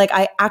physically, like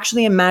I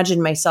actually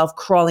imagined myself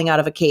crawling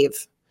out of a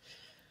cave,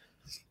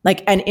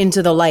 like, and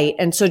into the light.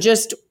 And so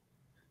just,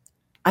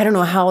 I don't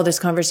know how this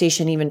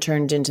conversation even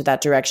turned into that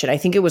direction. I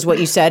think it was what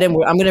you said, and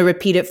I'm going to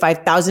repeat it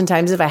 5,000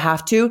 times if I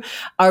have to.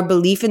 Our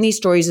belief in these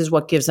stories is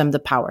what gives them the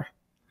power.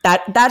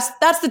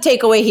 That's the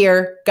takeaway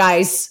here,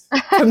 guys,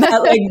 from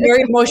that like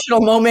very emotional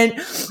moment.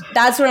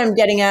 That's what I'm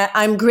getting at.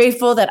 I'm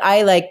grateful that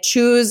I like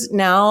choose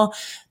now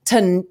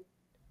to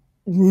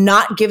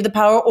not give the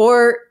power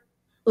or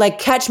like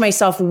catch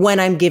myself when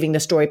I'm giving the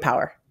story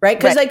power, right?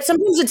 Because like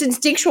sometimes it's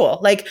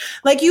instinctual, like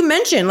you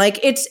mentioned, like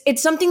it's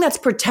something that's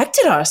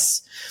protected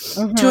us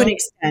to an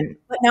extent.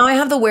 But now I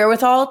have the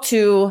wherewithal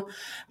to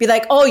be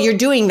like, oh, you're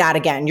doing that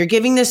again. You're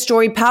giving this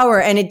story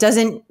power, and it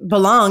doesn't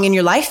belong in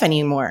your life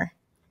anymore.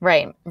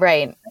 Right.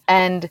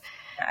 And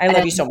I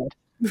love you so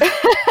much.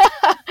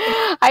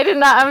 I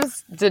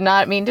did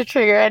not mean to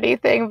trigger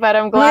anything, but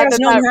I'm glad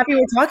I'm happy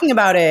we're talking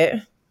about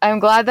it. I'm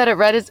glad that it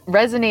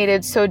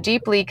resonated so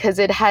deeply because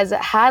it has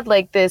had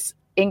like this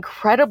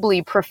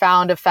incredibly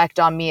profound effect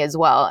on me as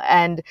well.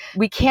 And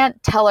we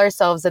can't tell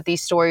ourselves that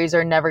these stories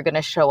are never going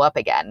to show up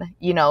again,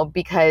 you know,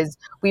 because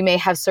we may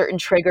have certain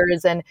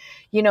triggers and,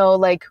 you know,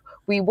 like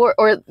when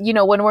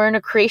we're in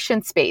a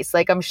creation space,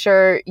 like I'm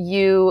sure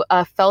you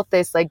felt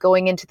this, like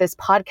going into this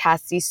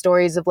podcast, these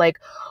stories of like,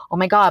 oh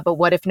my God, but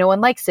what if no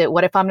one likes it?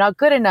 What if I'm not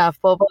good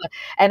enough? Blah, blah.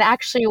 And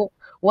actually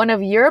one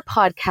of your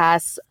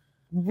podcasts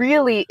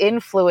really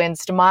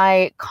influenced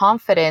my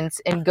confidence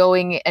in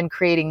going and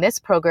creating this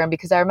program,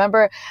 because I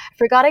remember, I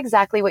forgot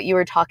exactly what you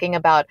were talking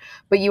about,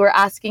 but you were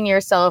asking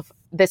yourself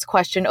this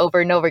question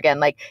over and over again,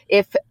 like,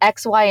 if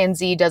X, Y, and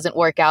Z doesn't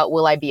work out,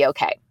 will I be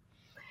okay?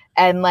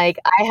 And like,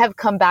 I have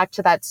come back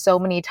to that so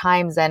many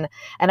times. And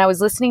I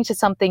was listening to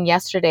something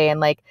yesterday,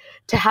 and like,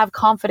 to have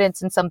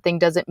confidence in something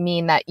doesn't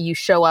mean that you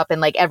show up and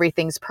like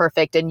everything's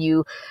perfect and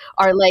you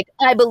are like,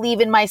 I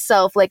believe in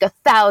myself like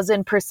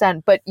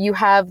 1,000%, but you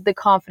have the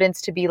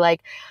confidence to be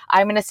like,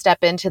 I'm going to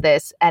step into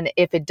this. And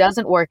if it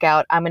doesn't work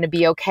out, I'm going to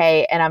be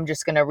okay. And I'm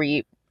just going to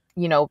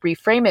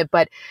reframe it.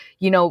 But,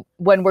 you know,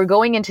 when we're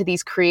going into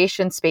these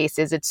creation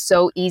spaces, it's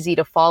so easy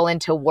to fall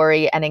into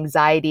worry and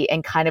anxiety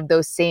and kind of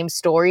those same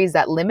stories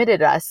that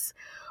limited us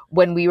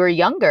when we were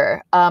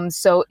younger.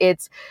 So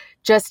it's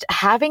just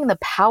having the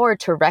power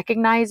to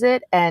recognize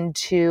it and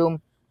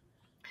to,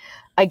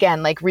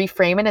 again, like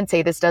reframe it and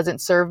say, this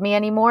doesn't serve me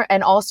anymore.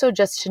 And also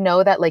just to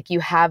know that like you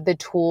have the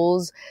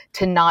tools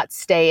to not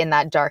stay in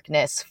that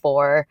darkness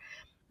for,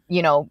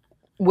 you know,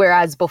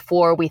 whereas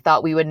before we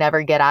thought we would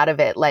never get out of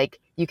it. Like,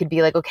 you could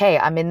be like, okay,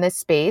 I'm in this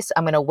space.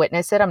 I'm going to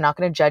witness it. I'm not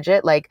going to judge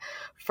it. Like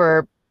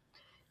for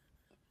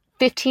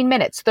 15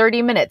 minutes,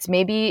 30 minutes,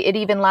 maybe it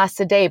even lasts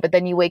a day, but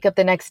then you wake up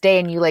the next day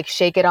and you like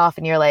shake it off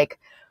and you're like,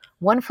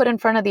 one foot in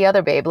front of the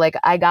other, babe. Like,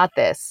 I got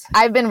this.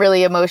 I've been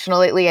really emotional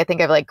lately. I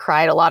think I've like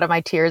cried a lot of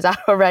my tears out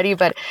already,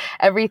 but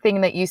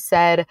everything that you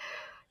said,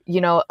 you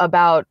know,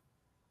 about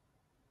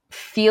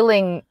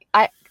feeling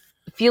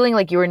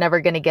like you were never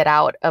going to get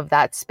out of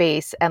that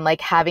space, and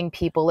like having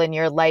people in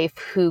your life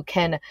who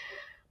can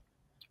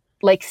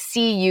like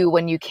see you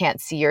when you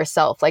can't see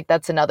yourself. Like,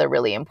 that's another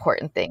really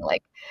important thing,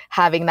 like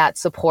having that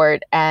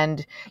support.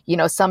 And, you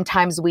know,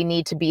 sometimes we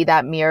need to be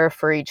that mirror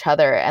for each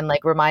other and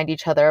like remind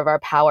each other of our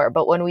power.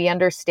 But when we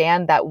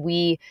understand that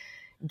we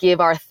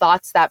give our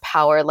thoughts that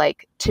power,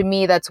 like, to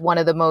me, that's one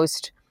of the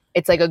most,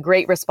 it's like a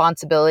great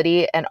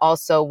responsibility and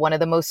also one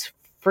of the most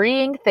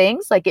freeing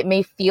things. Like, it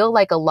may feel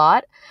like a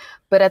lot,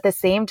 but at the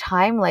same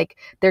time, like,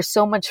 there's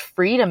so much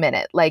freedom in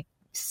it. Like,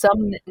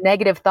 some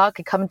negative thought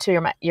could come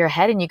to your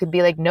head and you could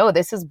be like, no,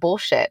 this is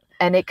bullshit.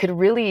 And it could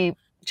really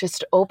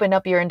just open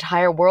up your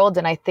entire world.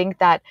 And I think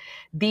that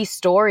these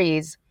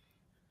stories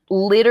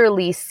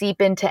literally seep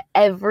into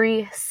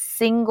every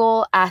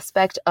single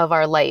aspect of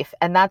our life.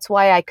 And that's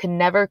why I could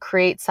never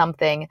create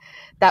something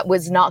that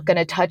was not going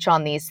to touch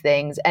on these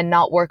things and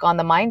not work on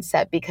the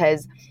mindset,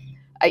 because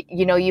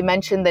you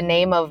mentioned the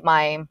name of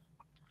my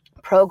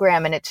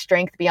program, and it's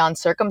Strength Beyond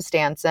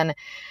Circumstance. And,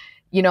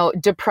 you know,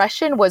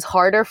 depression was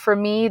harder for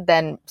me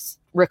than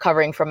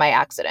recovering from my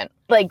accident,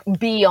 like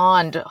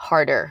beyond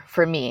harder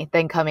for me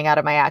than coming out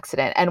of my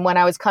accident. And when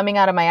I was coming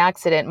out of my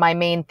accident, my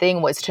main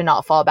thing was to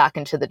not fall back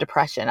into the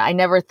depression. I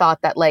never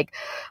thought that like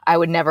I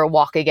would never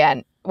walk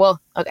again.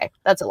 Well, okay,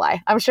 that's a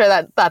lie. I'm sure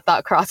that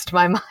thought crossed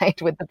my mind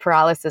with the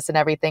paralysis and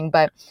everything.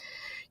 But,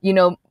 you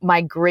know,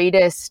 my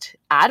greatest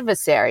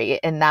adversary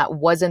in that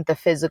wasn't the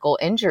physical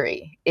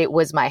injury. It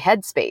was my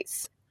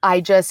headspace.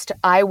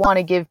 I want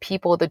to give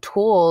people the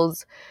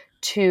tools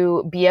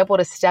to be able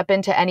to step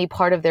into any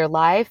part of their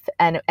life.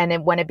 And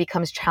when it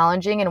becomes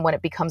challenging and when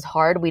it becomes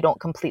hard, we don't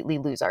completely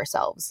lose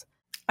ourselves.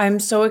 I'm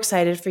so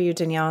excited for you,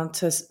 Danielle,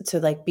 to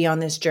like be on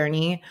this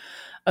journey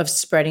of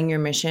spreading your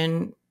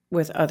mission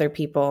with other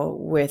people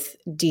with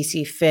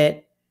DC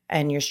Fit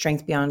and your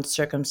Strength Beyond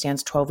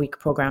Circumstance 12-week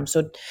program.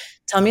 So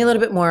tell me a little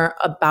bit more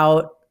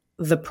about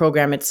the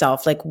program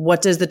itself. Like,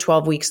 what does the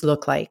 12 weeks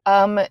look like?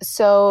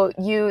 So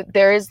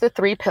there is the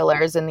 3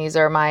 pillars, and these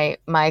are my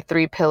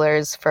 3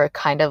 pillars for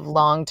kind of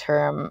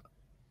long-term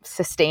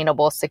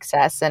sustainable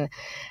success. And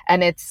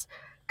it's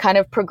kind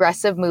of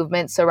progressive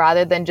movement. So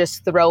rather than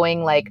just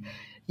throwing like,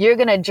 you're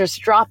going to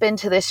just drop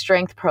into this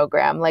strength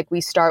program, like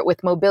we start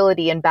with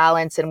mobility and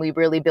balance and we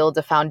really build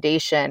a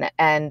foundation.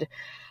 And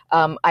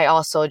I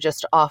also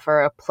just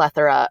offer a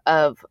plethora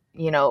of,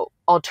 you know,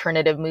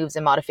 alternative moves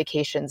and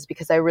modifications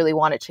because I really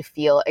want it to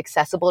feel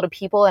accessible to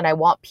people and I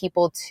want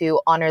people to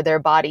honor their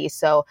body.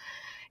 So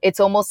it's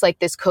almost like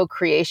this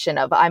co-creation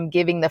of I'm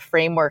giving the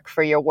framework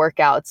for your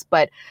workouts,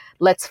 but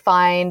let's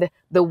find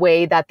the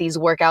way that these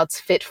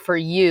workouts fit for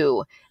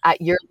you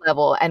at your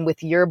level and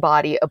with your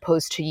body,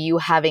 opposed to you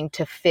having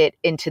to fit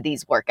into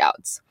these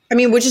workouts. I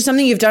mean, which is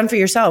something you've done for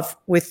yourself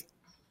with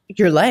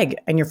your leg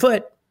and your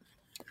foot.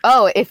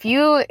 Oh, if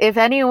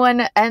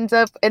anyone ends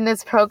up in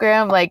this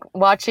program, like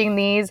watching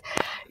these,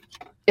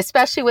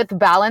 especially with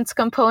balance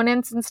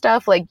components and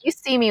stuff, like you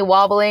see me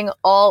wobbling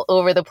all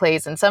over the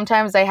place. And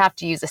sometimes I have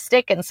to use a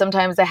stick and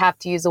sometimes I have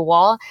to use a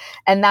wall.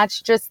 And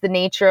that's just the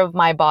nature of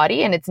my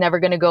body. And it's never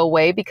going to go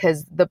away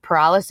because the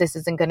paralysis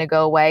isn't going to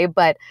go away,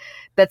 but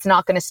that's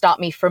not going to stop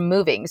me from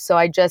moving. So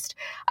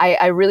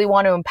I really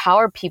want to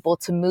empower people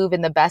to move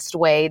in the best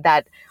way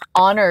that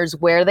honors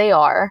where they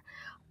are.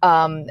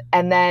 And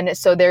then,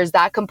 so there's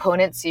that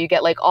component. So you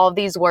get like all of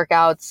these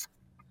workouts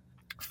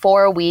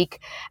for a week.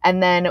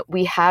 And then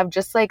we have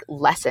just like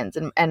lessons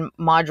and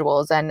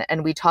modules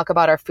and we talk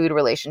about our food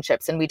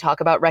relationships and we talk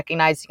about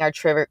recognizing our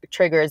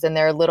triggers, and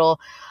there are little,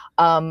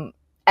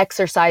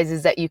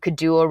 exercises that you could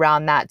do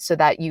around that so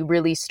that you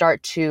really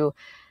start to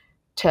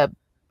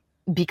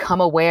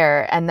become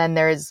aware. And then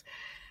there's,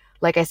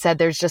 like I said,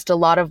 there's just a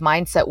lot of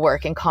mindset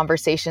work and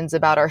conversations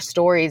about our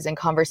stories and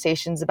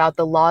conversations about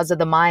the laws of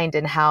the mind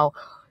and how,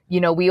 you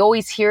know, we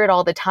always hear it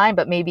all the time,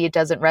 but maybe it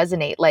doesn't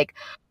resonate. Like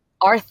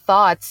our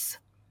thoughts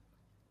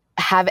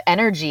have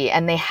energy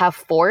and they have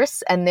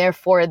force, and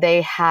therefore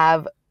they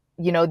have,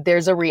 you know,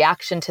 there's a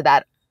reaction to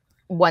that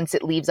once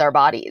it leaves our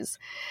bodies.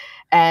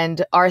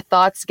 And our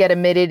thoughts get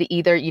emitted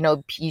either, you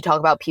know, you talk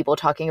about people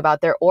talking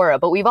about their aura,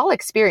 but we've all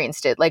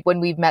experienced it. Like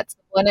when we've met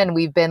someone and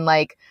we've been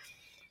like,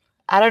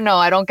 I don't know,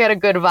 I don't get a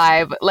good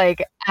vibe,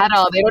 like at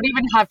all. They don't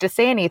even have to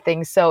say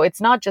anything. So it's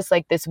not just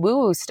like this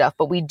woo-woo stuff,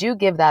 but we do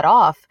give that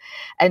off.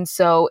 And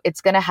so it's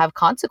going to have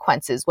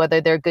consequences,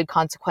 whether they're good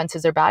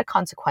consequences or bad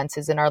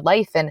consequences in our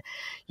life. And,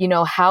 you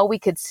know, how we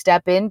could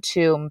step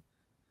into,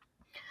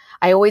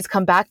 I always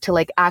come back to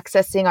like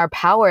accessing our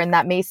power. And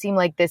that may seem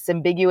like this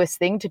ambiguous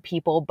thing to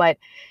people, but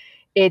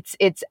it's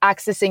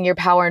accessing your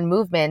power and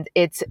movement.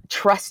 It's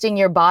trusting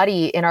your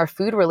body in our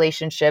food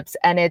relationships.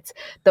 And it's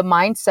the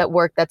mindset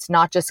work that's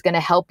not just going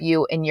to help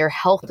you in your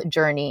health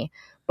journey,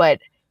 but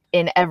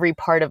in every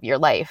part of your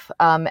life.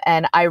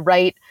 And I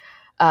write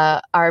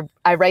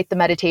the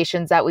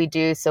meditations that we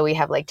do. So we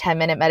have like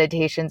 10-minute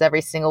meditations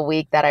every single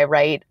week that I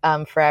write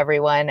for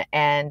everyone,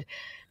 and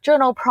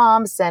journal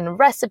prompts and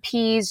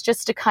recipes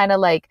just to kind of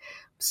like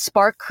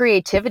spark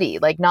creativity,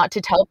 like not to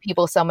tell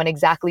someone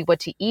exactly what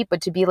to eat,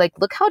 but to be like,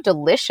 look how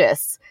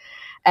delicious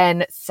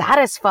and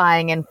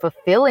satisfying and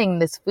fulfilling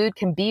this food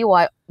can be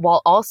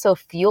while also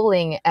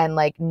fueling and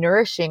like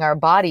nourishing our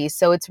bodies.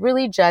 So it's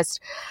really just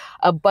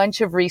a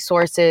bunch of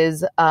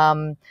resources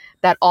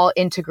that all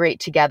integrate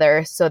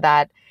together so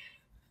that,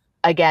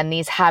 again,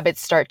 these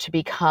habits start to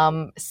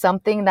become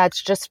something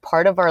that's just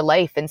part of our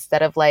life,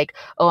 instead of like,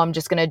 oh, I'm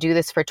just going to do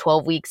this for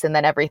 12 weeks and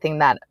then everything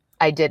that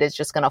I did is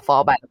just going to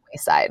fall by the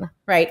wayside.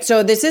 Right.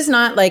 So this is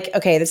not like,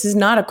 okay, this is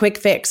not a quick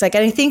fix. Like,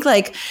 I think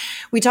like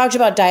we talked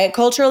about diet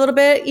culture a little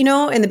bit, you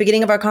know, in the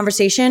beginning of our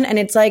conversation. And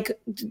it's like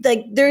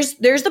there's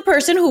the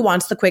person who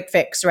wants the quick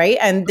fix, right?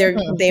 And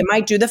they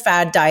might do the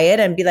fad diet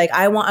and be like,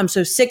 I'm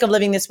so sick of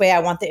living this way. I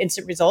want the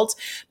instant results.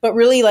 But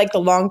really like the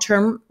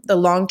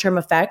long-term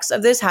effects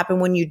of this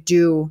happen when you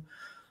do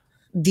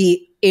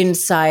the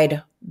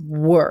inside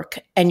work,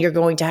 and you're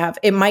going to have,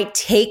 it might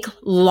take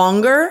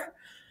longer,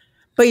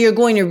 but you're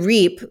going to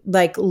reap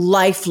like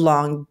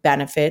lifelong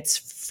benefits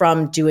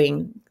from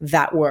doing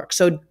that work.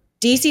 So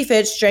DC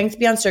Fit, Strength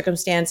Beyond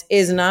Circumstance,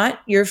 is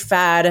not your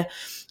fad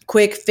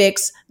quick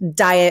fix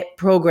diet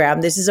program.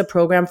 This is a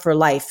program for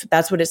life.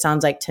 That's what it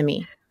sounds like to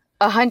me.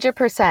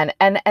 100%.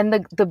 And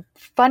the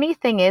funny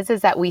thing is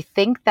that we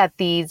think that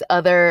these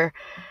other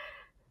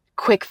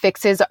quick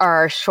fixes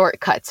are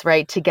shortcuts,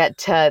 right, to get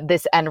to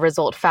this end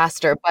result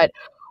faster. But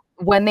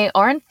when they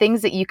aren't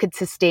things that you could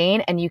sustain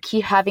and you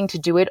keep having to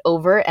do it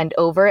over and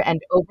over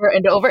and over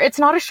and over, it's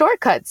not a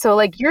shortcut. So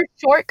like your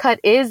shortcut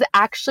is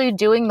actually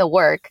doing the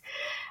work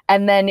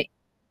and then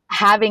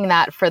having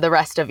that for the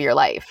rest of your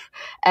life.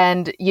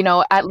 And, you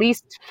know, at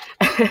least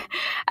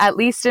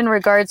in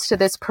regards to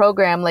this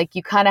program, like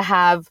you kind of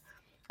have,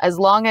 as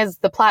long as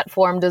the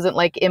platform doesn't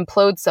like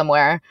implode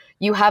somewhere,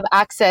 you have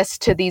access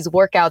to these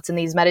workouts and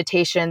these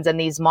meditations and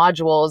these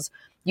modules.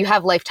 You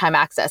have lifetime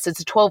access.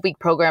 It's a 12-week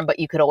program, but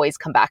you could always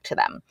come back to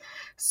them.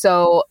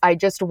 So I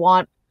just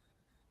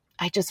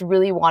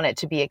really want it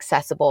to be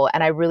accessible,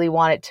 and I really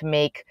want it to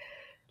make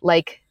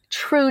like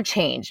true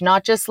change,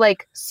 not just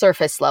like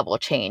surface level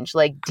change,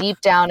 like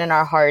deep down in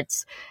our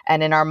hearts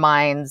and in our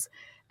minds.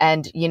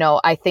 And, you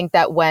know, I think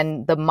that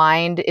when the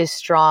mind is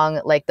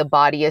strong, like the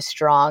body is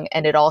strong,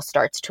 and it all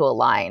starts to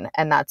align.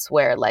 And that's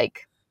where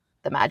like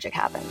the magic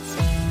happens.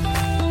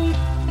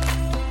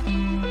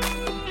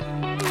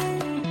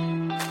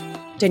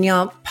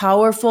 Danielle,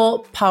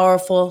 powerful,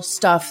 powerful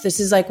stuff. This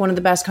is like one of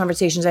the best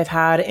conversations I've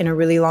had in a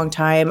really long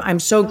time. I'm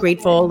so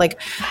grateful.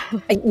 Like,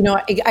 I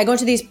go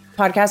to these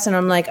podcasts and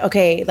I'm like,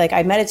 okay, like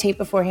I meditate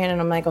beforehand and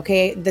I'm like,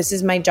 okay, this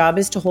is my job,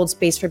 is to hold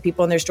space for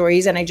people and their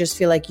stories. And I just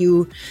feel like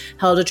you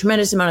held a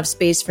tremendous amount of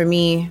space for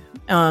me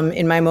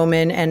in my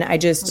moment. And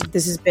this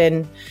has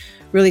been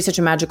really such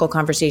a magical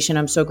conversation.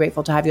 I'm so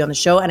grateful to have you on the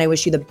show, and I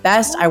wish you the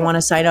best. I want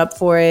to sign up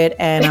for it,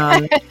 and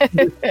I'm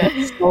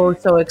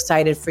so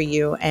excited for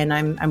you, and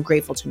I'm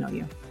grateful to know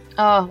you.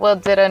 Oh, well,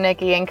 ditto,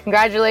 Nikki, and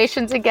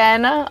congratulations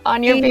again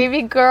on your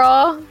baby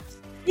girl.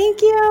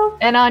 Thank you.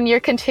 And on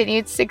your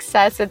continued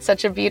success. It's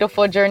such a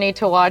beautiful journey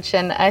to watch,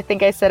 and I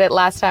think I said it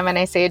last time, and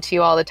I say it to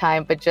you all the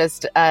time, but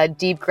just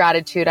deep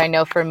gratitude, I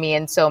know, for me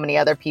and so many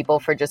other people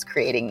for just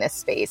creating this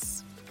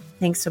space.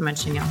 Thanks so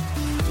much, Danielle.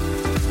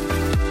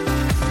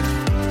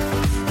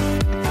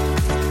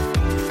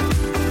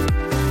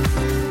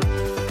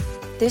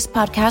 This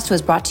podcast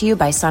was brought to you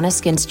by Sana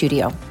Skin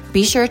Studio.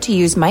 Be sure to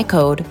use my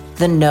code,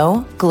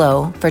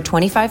 TheNoGlow, for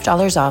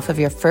 $25 off of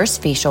your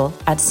first facial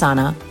at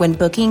Sana when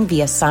booking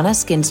via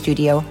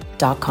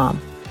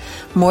sanaskinstudio.com.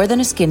 More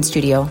than a skin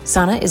studio,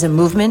 Sana is a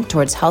movement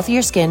towards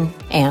healthier skin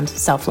and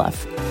self-love.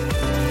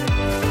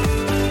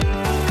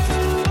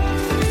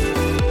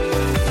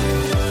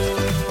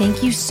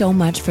 Thank you so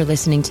much for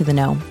listening to The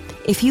Know.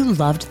 If you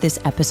loved this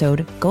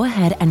episode, go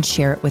ahead and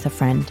share it with a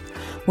friend.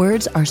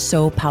 Words are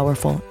so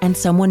powerful, and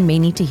someone may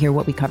need to hear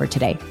what we covered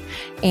today.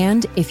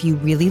 And if you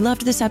really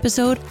loved this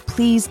episode,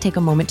 please take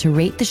a moment to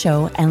rate the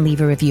show and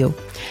leave a review.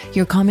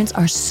 Your comments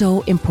are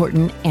so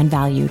important and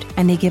valued,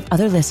 and they give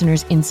other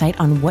listeners insight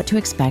on what to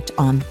expect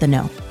on The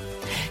Know.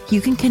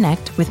 You can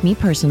connect with me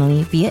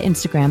personally via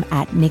Instagram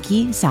at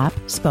Nikki Sap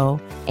Spo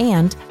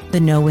and The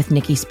Know with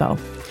Nikki Spo.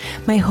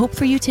 My hope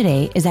for you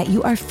today is that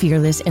you are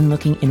fearless in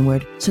looking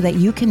inward so that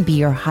you can be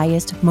your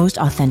highest, most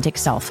authentic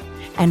self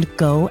and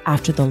go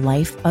after the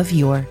life of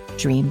your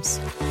dreams.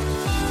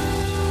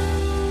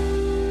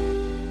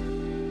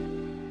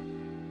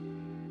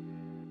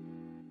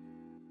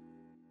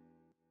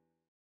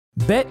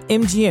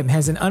 BetMGM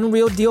has an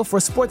unreal deal for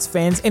sports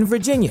fans in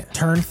Virginia.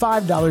 Turn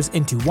 $5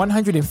 into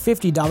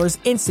 $150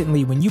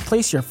 instantly when you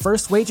place your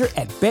first wager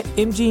at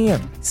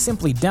BetMGM.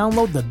 Simply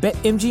download the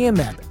BetMGM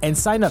app and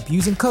sign up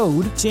using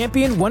code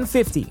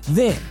Champion150.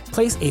 Then,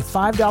 place a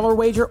 $5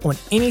 wager on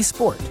any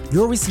sport.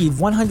 You'll receive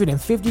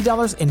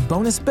 $150 in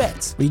bonus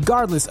bets,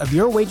 regardless of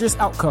your wager's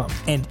outcome.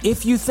 And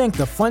if you think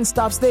the fun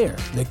stops there,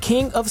 the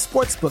King of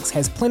Sportsbooks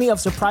has plenty of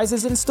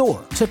surprises in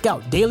store. Check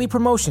out daily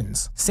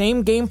promotions,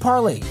 same-game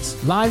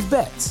parlays, live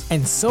bets,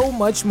 and so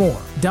much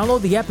more.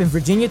 Download the app in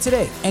Virginia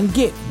today and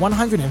get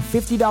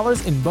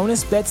 $150 in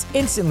bonus bets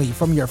instantly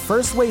from your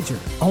first wager.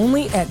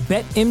 Only at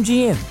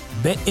BetMGM.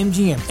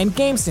 BetMGM and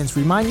GameSense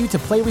remind you to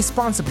play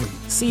responsibly.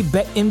 See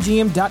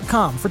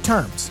BetMGM.com for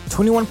terms.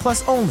 21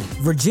 plus only.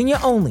 Virginia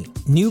only.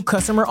 New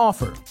customer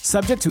offer.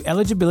 Subject to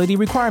eligibility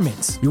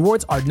requirements.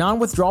 Rewards are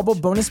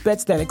non-withdrawable bonus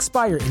bets that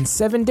expire in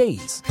 7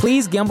 days.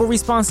 Please gamble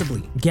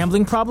responsibly.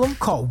 Gambling problem?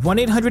 Call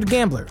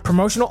 1-800-GAMBLER.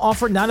 Promotional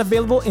offer not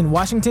available in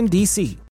Washington, D.C.